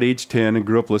guitar at age 10 and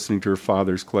grew up listening to her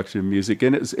father's collection of music.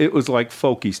 And it was like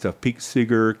folky stuff, Pete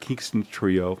Seeger, Kingston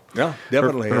Trio. Yeah,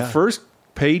 definitely. Her first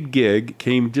paid gig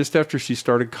came just after she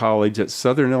started college at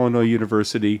Southern Illinois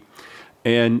University.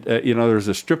 And, there was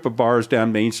a strip of bars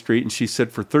down Main Street. And she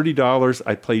said, for $30,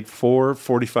 I played 4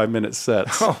 45-minute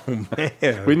sets. Oh,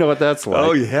 man. We know what that's like.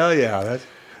 Oh, hell yeah.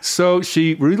 So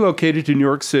she relocated to New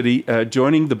York City,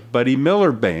 joining the Buddy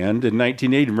Miller Band in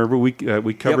 1980. Remember, we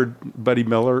covered Buddy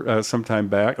Miller some time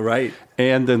back. Right.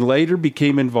 And then later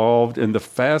became involved in the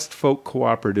Fast Folk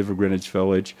Cooperative of Greenwich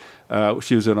Village.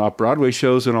 She was in off-Broadway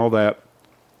shows and all that.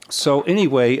 So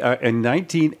anyway, in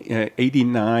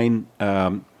 1989,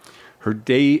 her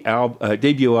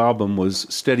debut album was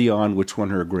Steady On, which won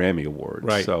her a Grammy Award.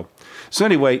 Right. So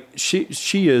anyway,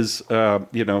 she is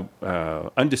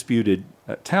undisputed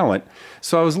talent.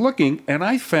 So I was looking, and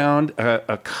I found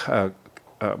a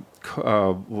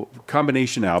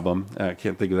combination album. I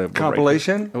can't think of that.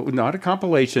 Compilation? Right. Oh, not a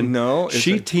compilation. No.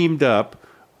 She teamed up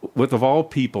with, of all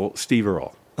people, Steve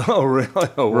Earle. Oh, really?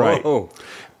 Oh, Right. whoa.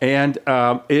 And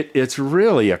it's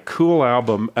really a cool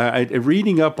album.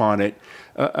 Reading up on it,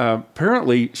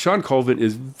 apparently Sean Colvin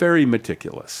is very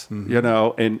meticulous,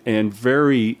 and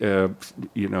very,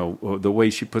 the way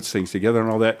she puts things together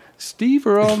and all that. Steve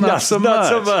Earle, not so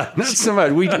much. Not so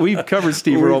much. We've covered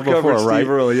Steve Earle before, right? Steve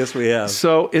Earle, yes, we have.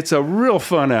 So it's a real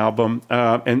fun album,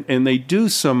 and they do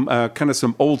some kind of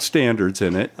some old standards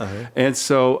in it. Uh-huh. And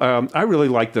so I really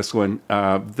like this one.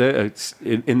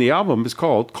 In the album is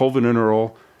called Colvin and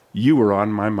Earle, You Were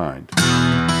on My Mind.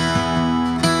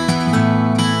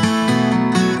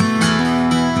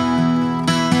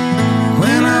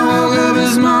 When I woke up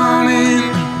this morning,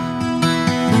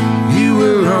 you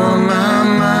were on my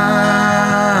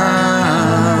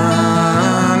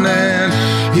mind, and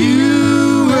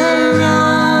you were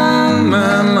on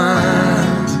my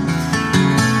mind.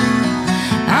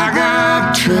 I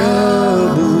got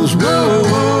troubles, whoa,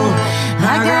 whoa.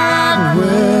 I got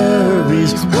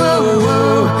worries, whoa,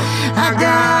 whoa. I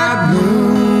got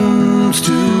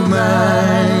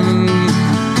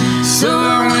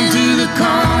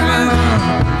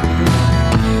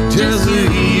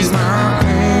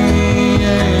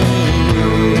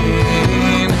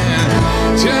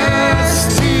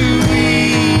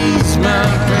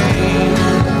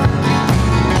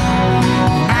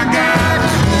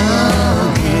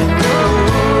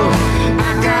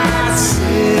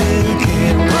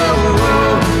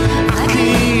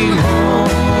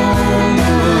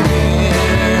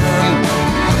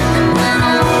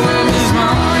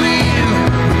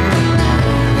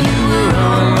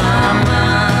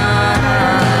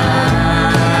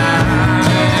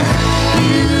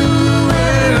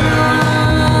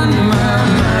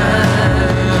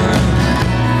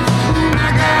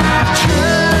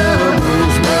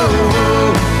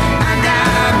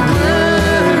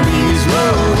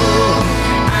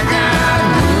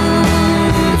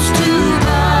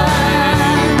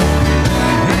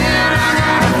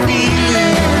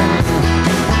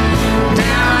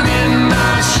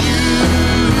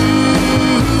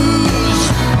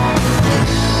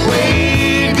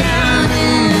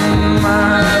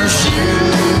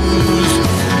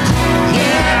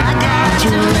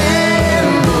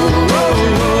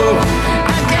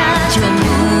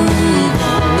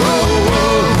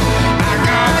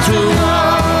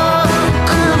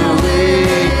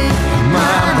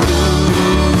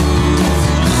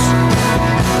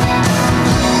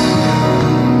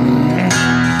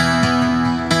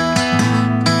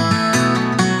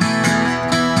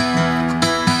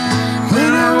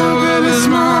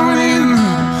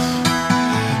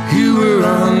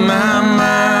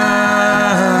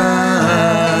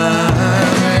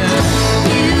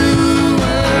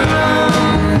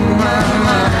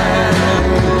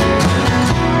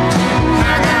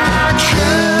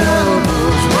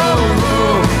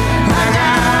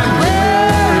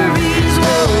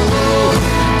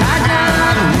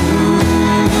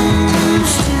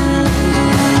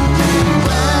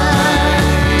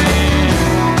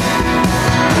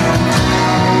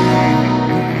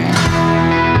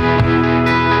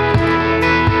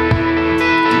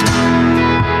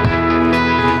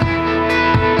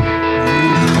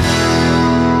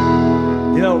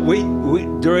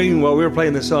while we were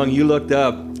playing the song, you looked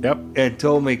up Yep. and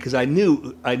told me, because I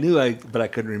knew, but I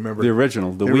couldn't remember. The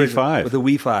original, the Wii 5. The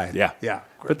Wii 5. Yeah. Yeah.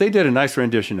 But they did a nice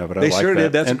rendition of it. I They like sure that.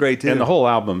 did. That's and, great, too. And the whole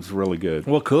album's really good.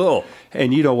 Well, cool.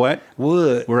 And you know what?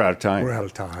 What? We're out of time. We're out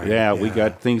of time. Yeah, we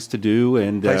got things to do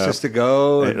and Places to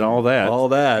go. and all that. All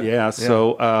that. Yeah,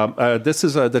 so this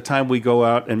is the time we go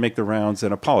out and make the rounds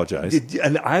and apologize.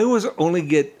 And I only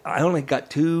got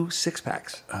 2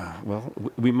 6-packs. Well,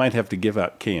 we might have to give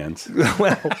out cans.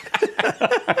 Well,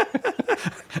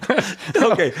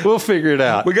 okay. We'll figure it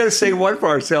out. We got to save one for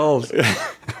ourselves.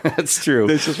 That's true.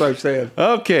 That's just what I'm saying.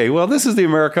 Okay, well, this is the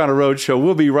Americana Roadshow.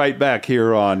 We'll be right back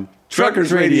here on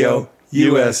Truckers Radio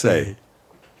USA.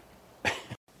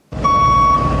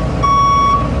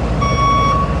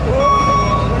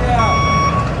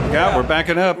 Yeah, we're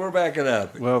backing up. We're backing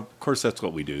up. Well, of course, that's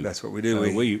what we do. That's what we do.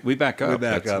 We back up. We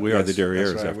back up. We are the Yes,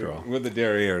 Derrieres, that's right. after all. We're the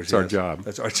Derrieres. It's our job.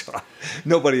 That's our job.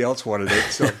 Nobody else wanted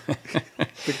it, so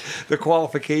the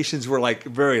qualifications were like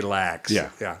very lax. Yeah,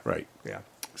 Yeah. right. Yeah.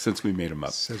 Since we made them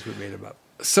up. Since we made them up.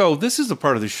 So this is the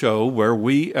part of the show where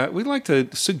we like to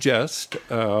suggest,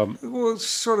 We'll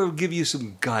sort of give you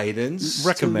some guidance.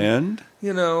 recommend,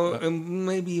 and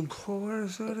maybe implore,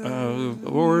 sort of.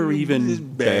 or even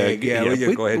Just beg. Yeah,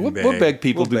 go ahead and we'll beg. beg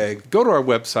people We'll to beg. go to our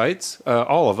websites,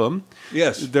 all of them.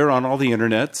 Yes. They're on all the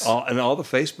internets. And all the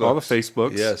Facebooks. All the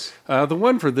Facebooks. Yes. The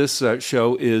one for this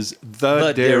show is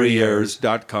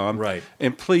thederrieres.com. Right.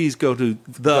 And please go to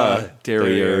the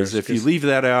Derrieres. If you leave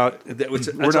that out,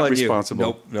 we're not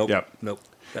responsible. Nope. Yep. Nope.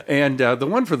 And the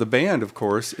one for the band, of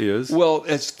course, is... Well,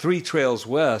 it's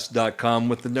 3trailswest.com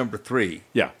with the number 3.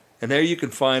 Yeah. And there you can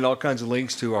find all kinds of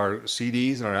links to our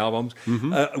CDs and our albums.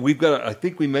 Mm-hmm. We've got, I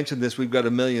think we mentioned this, we've got a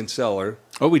 1 million seller.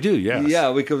 Oh, we do, yes.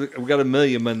 Yeah, we got 1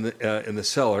 million in the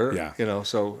cellar. Yeah.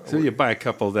 So you buy a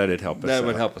couple, that'd help us that out.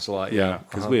 would help us a lot. Yeah,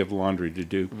 because we have laundry to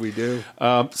do. We do.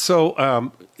 If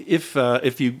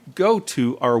you go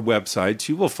to our websites,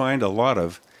 you will find a lot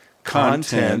of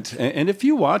content. And if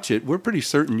you watch it, we're pretty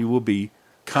certain you will be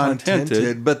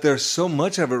contented. But there's so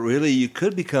much of it, really, you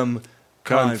could become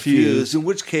confused, in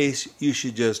which case you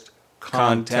should just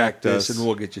contact us and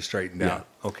we'll get you straightened out.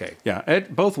 Okay. Yeah,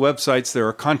 at both websites there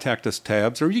are contact us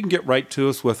tabs, or you can get right to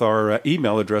us with our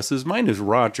email addresses. Mine is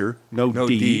Roger, no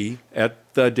D,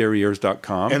 at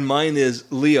thederrieres.com. And mine is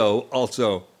Leo,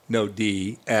 also no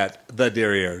D, at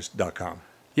thederrieres.com.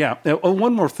 Yeah.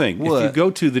 One more thing. What? If you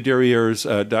go to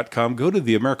thederrieres.com, go to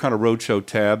the Americana Roadshow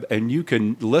tab, and you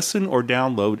can listen or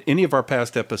download any of our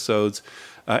past episodes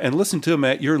and listen to them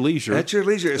at your leisure. At your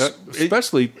leisure.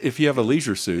 Especially if you have a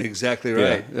leisure suit. Exactly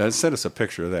right. Yeah. Send us a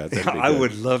picture of that. I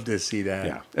would love to see that.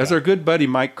 Yeah. As our good buddy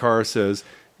Mike Carr says,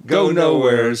 go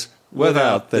nowheres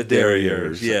without the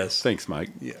Derrieres. Yes. Thanks, Mike.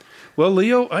 Yeah. Well,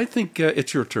 Leo, I think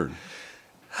it's your turn.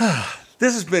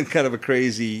 This has been kind of a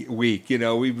crazy week. We've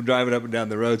been driving up and down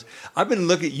the roads. I've been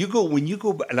looking. When you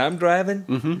go, and I'm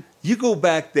driving, you go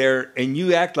back there and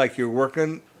you act like you're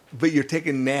working, but you're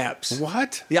taking naps.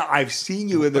 What? Yeah, I've seen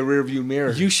you in the rearview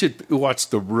mirror. You should watch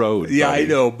the road. Yeah, buddy. I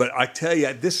know, but I tell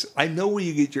you, I know where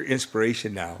you get your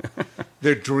inspiration now.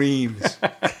 They're dreams.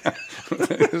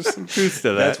 There's some truth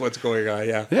to that. That's what's going on.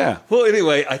 Yeah. Yeah. Well,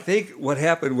 anyway, I think what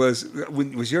happened was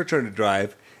when it was your turn to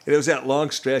drive. And it was that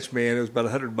long stretch, man. It was about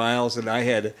 100 miles, and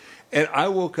I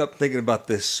woke up thinking about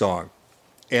this song,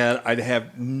 and I'd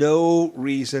have no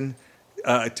reason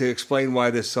to explain why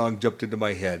this song jumped into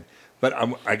my head, but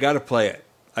I got to play it.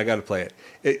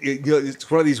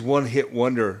 It's one of these one-hit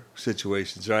wonder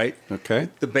situations, right? Okay.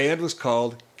 The band was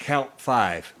called Count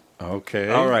 5.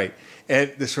 Okay. All right,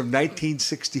 and this is from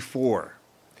 1964,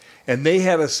 and they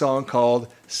had a song called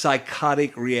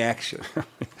 "Psychotic Reaction."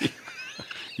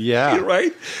 Yeah.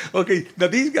 Right? Okay. Now,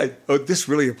 these guys, this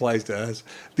really applies to us.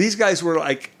 These guys were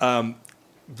like,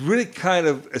 really kind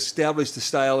of established the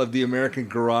style of the American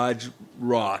garage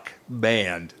rock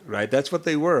band, right? That's what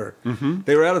they were. Mm-hmm.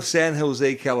 They were out of San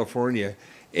Jose, California.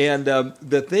 And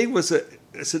the thing was,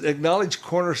 it's an acknowledged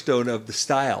cornerstone of the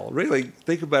style. Really,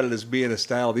 think about it as being a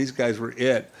style. These guys were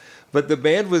it. But the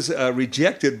band was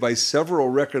rejected by several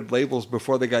record labels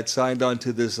before they got signed on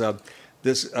to this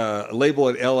label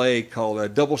in L.A.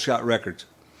 called Double Shot Records.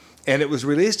 And it was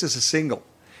released as a single.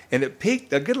 And it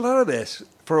peaked, I get a lot of this,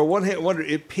 for a one-hit wonder,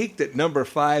 it peaked at number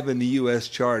 5 in the U.S.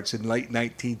 charts in late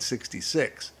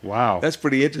 1966. Wow. That's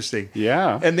pretty interesting.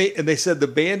 Yeah. And they said the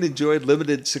band enjoyed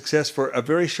limited success for a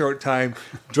very short time,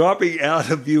 dropping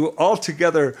out of view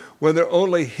altogether when their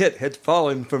only hit had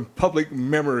fallen from public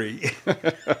memory.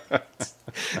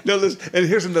 No, listen, and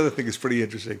here's another thing that's pretty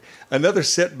interesting. Another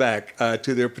setback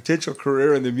to their potential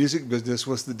career in the music business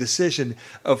was the decision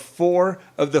of 4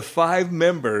 of the 5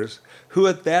 members who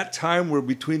at that time were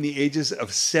between the ages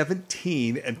of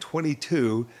 17 and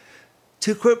 22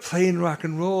 to quit playing rock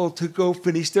and roll to go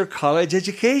finish their college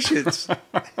educations.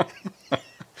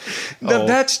 Now,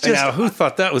 that's just... Now, who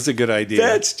thought that was a good idea?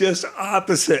 That's just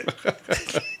opposite.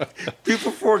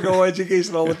 People forego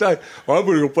education all the time. Well, I'm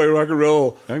going to go play rock and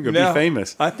roll. I'm going to be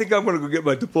famous. I think I'm going to go get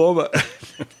my diploma.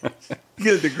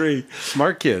 Get a degree.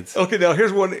 Smart kids. Okay, now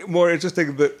here's one more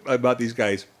interesting bit about these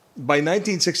guys. By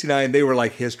 1969, they were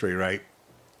like history, right?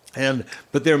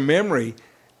 But their memory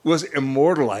was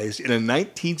immortalized in a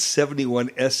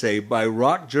 1971 essay by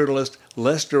rock journalist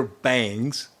Lester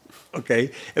Bangs.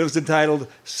 Okay, it was entitled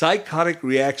 "Psychotic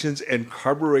Reactions and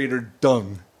Carburetor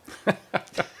Dung."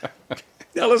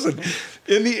 Now listen,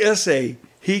 in the essay,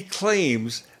 he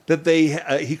claims that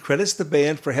he credits the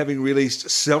band for having released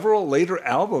several later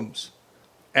albums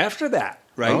after that,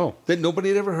 right? Oh. That nobody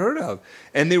had ever heard of,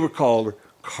 and they were called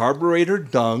 "Carburetor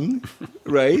Dung,"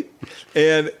 right?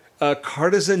 And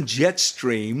 "Partisan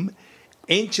Jetstream,"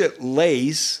 "Ancient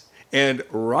Lace," and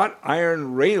 "Wrought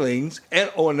Iron Railings,"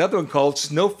 and another one called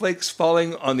 "Snowflakes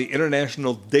Falling on the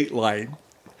International Dateline."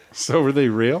 So were they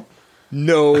real?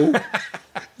 No,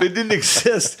 they didn't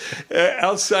exist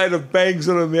outside of Bang's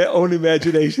own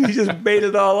imagination. He just made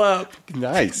it all up.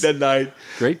 Nice. That night.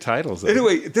 Great titles.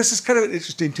 Anyway, this is kind of an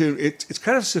interesting tune. It's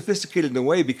kind of sophisticated in a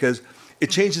way because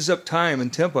it changes up time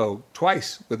and tempo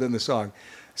twice within the song.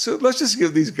 So let's just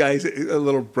give these guys a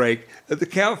little break. At the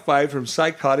count 5 from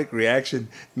Psychotic Reaction,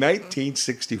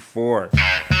 1964.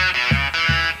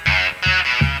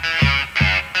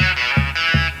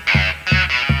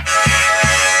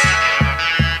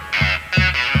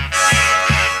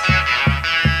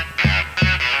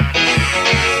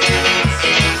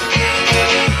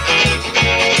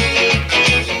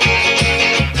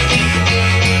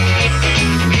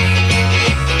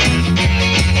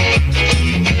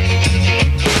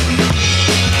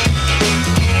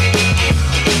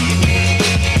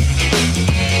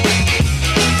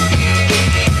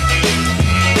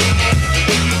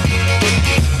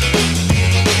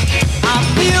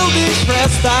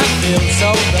 I feel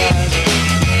so bad,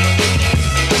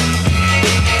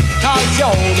 'cause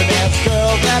you're the best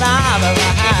girl that I've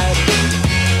ever had.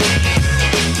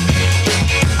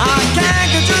 I can't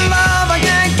get your love, I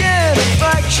can't get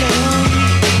affection.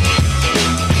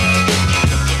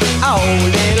 Oh,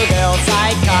 little girl,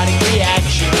 psychotic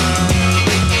reaction.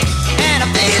 And I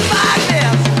feel like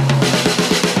this.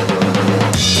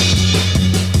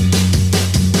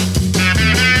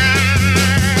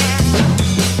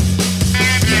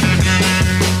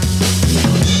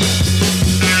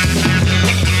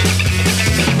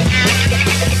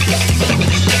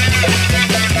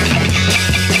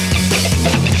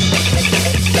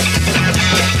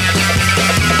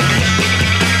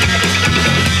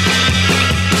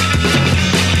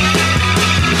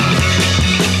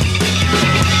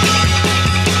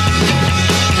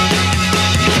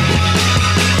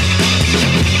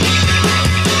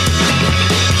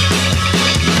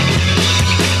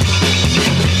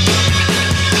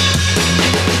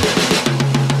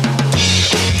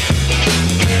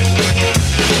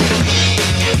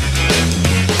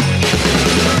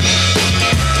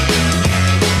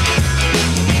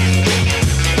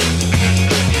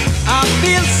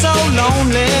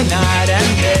 Night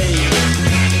and day,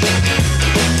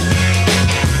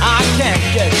 I can't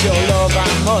get your love, I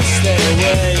must stay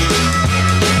away.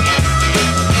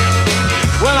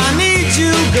 Well, I need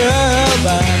you, girl,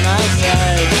 by my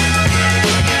side.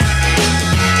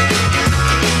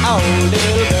 Oh,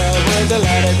 little girl, with the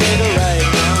light of it right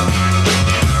now.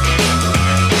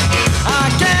 I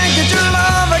can't get your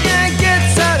love, I can't get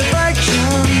satisfaction.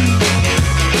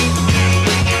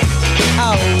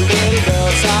 Oh, little girl,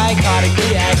 psychotic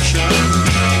reaction.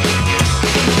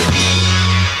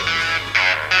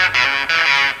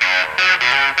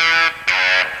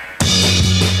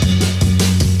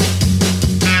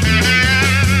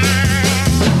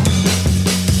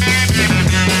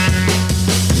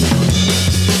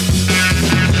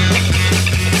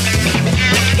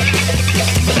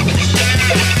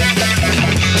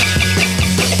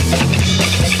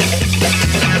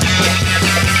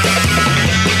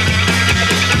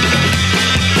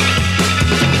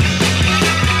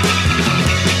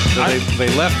 They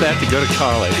left that to go to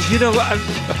college.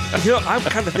 I'm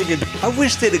kind of thinking, I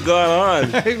wish they'd have gone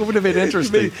on. It would have been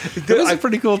interesting. It was a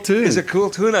pretty cool tune. It's a cool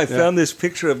tune. I found this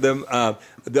picture of them,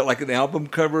 like an album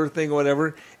cover thing or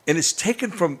whatever, and it's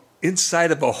taken from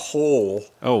inside of a hole.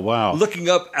 Oh, wow. Looking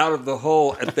up out of the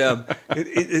hole at them.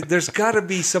 There's got to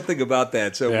be something about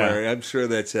that somewhere. Yeah. I'm sure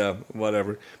that's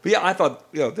whatever. But yeah, I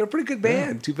thought they're a pretty good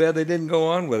band. Yeah. Too bad they didn't go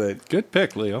on with it. Good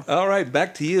pick, Leo. All right,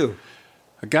 back to you.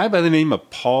 A guy by the name of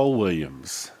Paul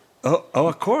Williams. Oh,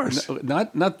 of course.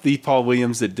 Not the Paul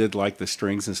Williams that did like the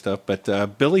strings and stuff, but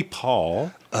Billy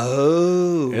Paul.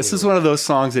 Oh. This is one of those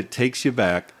songs that takes you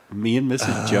back. Me and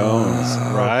Mrs. Jones,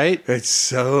 right? It's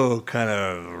so kind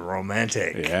of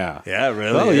romantic. Yeah. Yeah,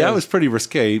 really. Well, yeah, it was pretty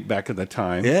risque back at the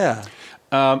time. Yeah.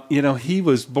 He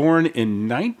was born in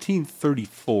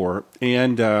 1934,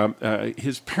 and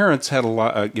his parents had a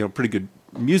lot, pretty good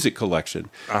music collection,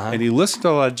 and he listened to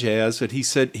a lot of jazz. But he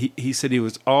said he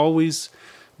was always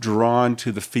drawn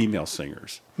to the female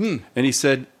singers, and he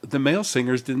said the male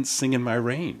singers didn't sing in my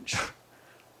range.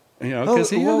 Because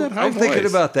he had that high voice. I'm thinking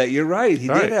about that. You're right. He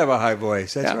did have a high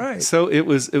voice. That's right. So it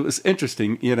was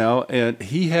interesting, and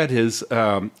he had his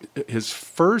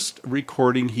first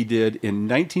recording he did in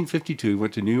 1952. He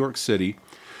went to New York City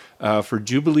for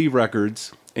Jubilee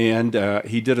Records, and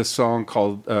he did a song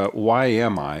called "Why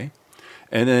Am I?"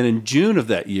 And then in June of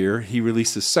that year, he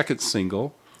released his second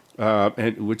single,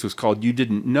 which was called "You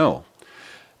Didn't Know."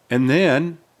 And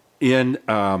then in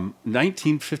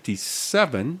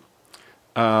 1957.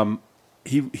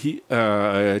 He take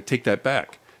that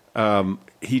back.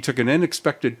 He took an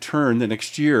unexpected turn the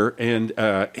next year, and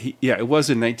it was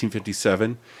in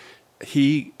 1957.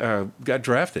 He got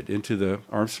drafted into the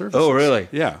armed services. Oh, really?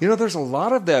 Yeah. There's a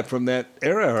lot of that from that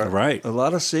era. Right. A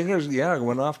lot of singers,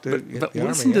 went off to But the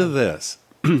listen army, to this.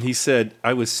 He said,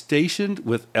 "I was stationed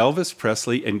with Elvis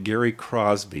Presley and Gary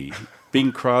Crosby."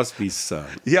 Bing Crosby's son.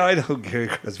 Yeah, I know Gary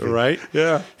Crosby. Right?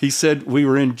 Yeah. He said, "We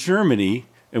were in Germany,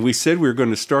 and we said we were going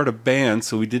to start a band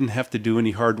so we didn't have to do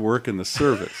any hard work in the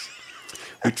service.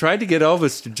 We tried to get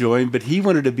Elvis to join, but he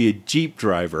wanted to be a Jeep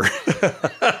driver."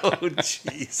 Oh,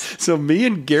 jeez. So me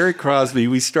and Gary Crosby,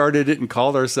 we started it and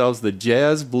called ourselves the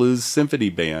Jazz Blues Symphony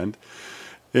Band.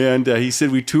 And he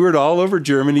said we toured all over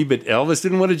Germany, but Elvis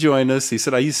didn't want to join us. He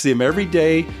said I used to see him every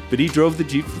day, but he drove the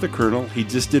Jeep for the Colonel. He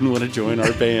just didn't want to join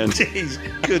our band. Jeez,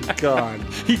 good God.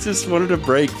 He just wanted a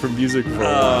break from music for a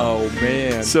while. Oh,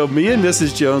 man. So Me and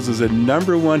Mrs. Jones was a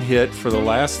 #1 hit for the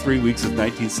last 3 weeks of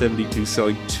 1972,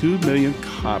 selling 2 million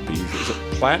copies. It was a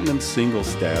platinum single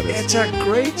status. It's a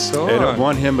great song. And it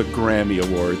won him a Grammy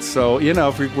Award. So, if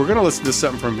we're going to listen to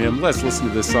something from him, let's listen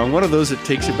to this song. One of those that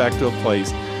takes you back to a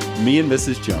place. Me and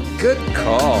Mrs. Jones. Good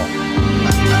call.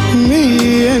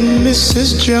 Me and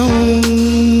Mrs. Jones,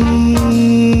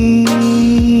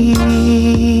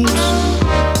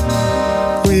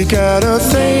 we got a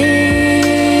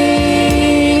thing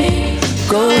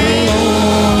going on.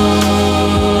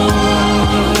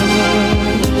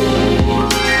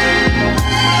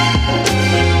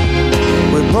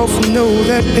 We both know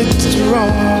that it's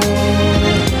wrong,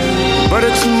 but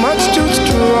it's much too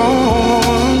strong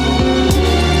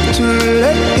to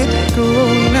let it go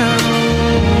now.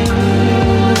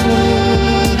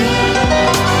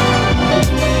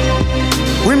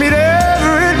 We meet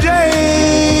every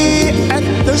day at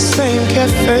the same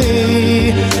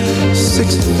cafe,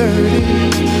 6:30,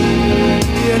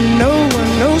 and no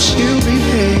one knows she'll be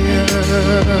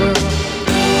there.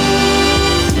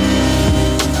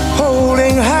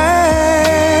 Holding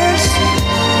hands,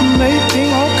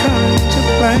 making all kinds of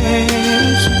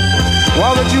plans,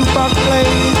 while the jukebox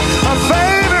plays our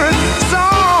favorite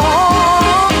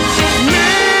song.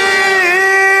 Me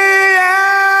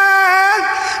and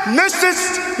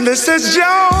Mrs.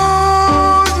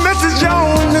 Jones, Mrs.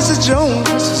 Jones, Mrs. Jones,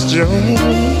 Mrs.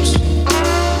 Jones,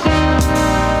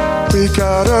 we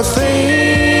got a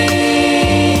thing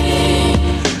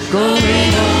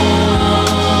going on.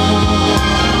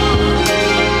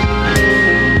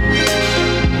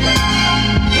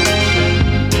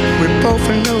 We both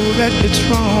know that it's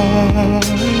wrong,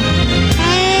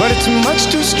 but it's much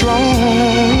too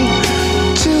strong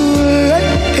to let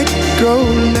it go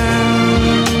now.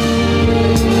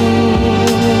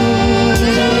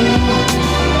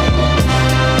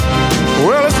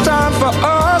 Well, it's time for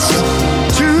us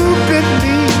to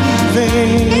believe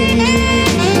in.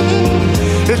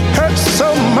 It hurts so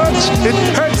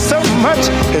much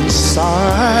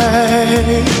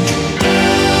inside.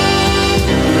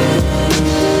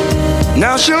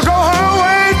 Now she'll go her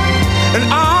way and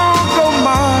I'll go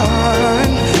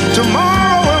mine.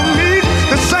 Tomorrow we'll meet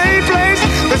the same place,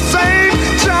 the same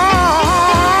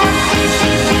time.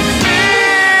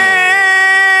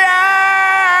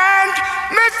 And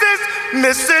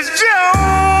Mrs.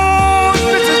 Jones,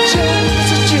 Mrs. Jones,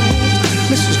 Mrs. Jones,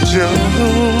 Mrs.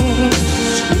 Jones.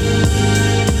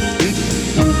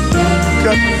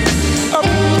 Got up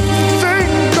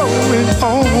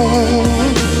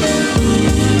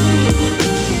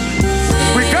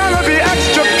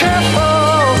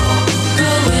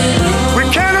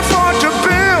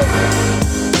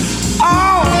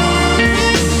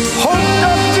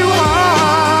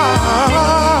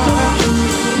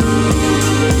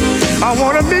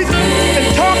meet and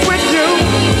talk with you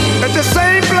at the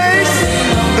same place,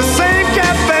 the same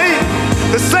cafe,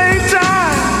 the same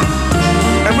time.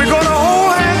 And we're gonna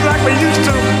hold hands like we used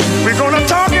to. We're gonna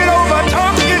talk it over,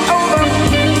 talk it over.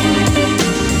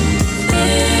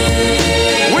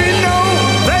 We know,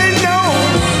 they know,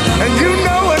 and you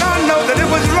know and I know that it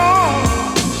was wrong.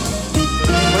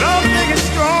 But I'm thinking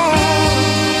strong.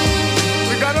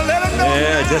 We gotta let them know.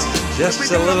 Yeah,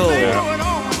 just a little.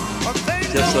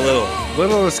 Just a little.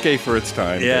 Little escape for its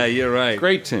time. Yeah, you're right.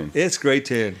 Great tune. It's a great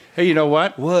tune. Hey, you know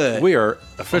what? What? We are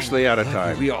officially out of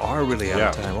time. We are really out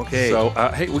of time. Okay. So,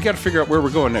 hey, we got to figure out where we're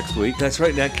going next week. That's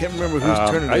right. Now I can't remember whose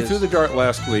turn it is. I threw the dart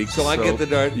last week. So I get the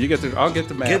dart. You get the. I'll get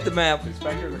the map. Get the map. It's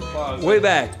back here in the closet. Way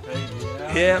back.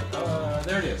 Yeah.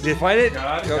 There it is. Did you find it?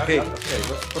 Got it, Okay. got it. Okay,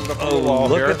 let's put it up on the wall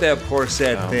look here. at that poor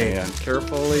sad thing. Man,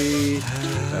 carefully.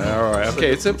 All right.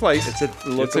 Okay, it's in place. It's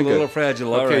a little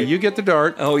fragile. All okay, right. you get the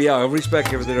dart. Oh yeah, I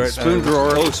respect you for the dart. Spoon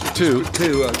drawer. Two.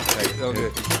 Two. Okay.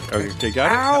 Okay,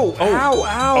 got it. Ow! Ow!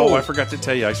 Ow! Oh, I forgot to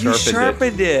tell you, I You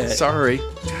sharpened it. Sorry.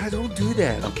 God, don't do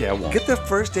that. Okay, I won't. Get the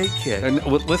first aid kit. And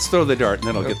let's throw the dart, and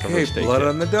then I'll get the first aid blood kit.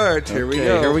 on the dart. Here we Okay,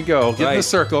 go. here we go. Get in the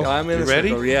circle. I'm in You the ready?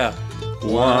 circle. Yeah.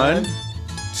 1,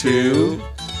 2,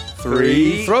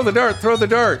 3. Throw the dart. Throw the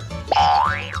dart.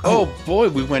 Oh boy,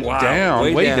 we went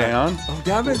down, way down. Oh,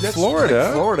 damn it! That's Florida.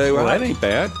 like Florida. Well, Wow. that ain't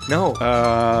bad. No.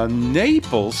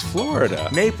 Naples, Florida.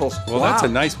 Naples. Well, wow. that's a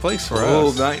nice place for Oh,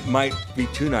 us. that might be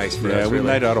too nice for us. Yeah, we really.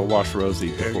 might ought to wash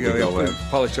Rosie There before you we go in.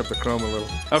 Polish up the chrome a little.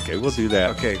 Okay, we'll do that.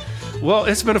 Okay. Well,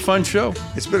 it's been a fun show.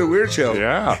 It's been a weird show.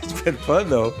 Yeah. It's been fun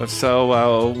though. So,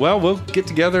 well, we'll get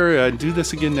together and do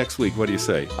this again next week. What do you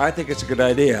say? I think it's a good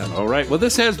idea. All right. Well,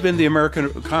 this has been the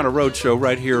Americana Road Show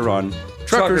right here on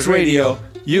Truckers Radio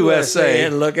USA.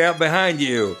 And look out behind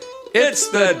you. It's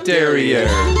the Derrieres.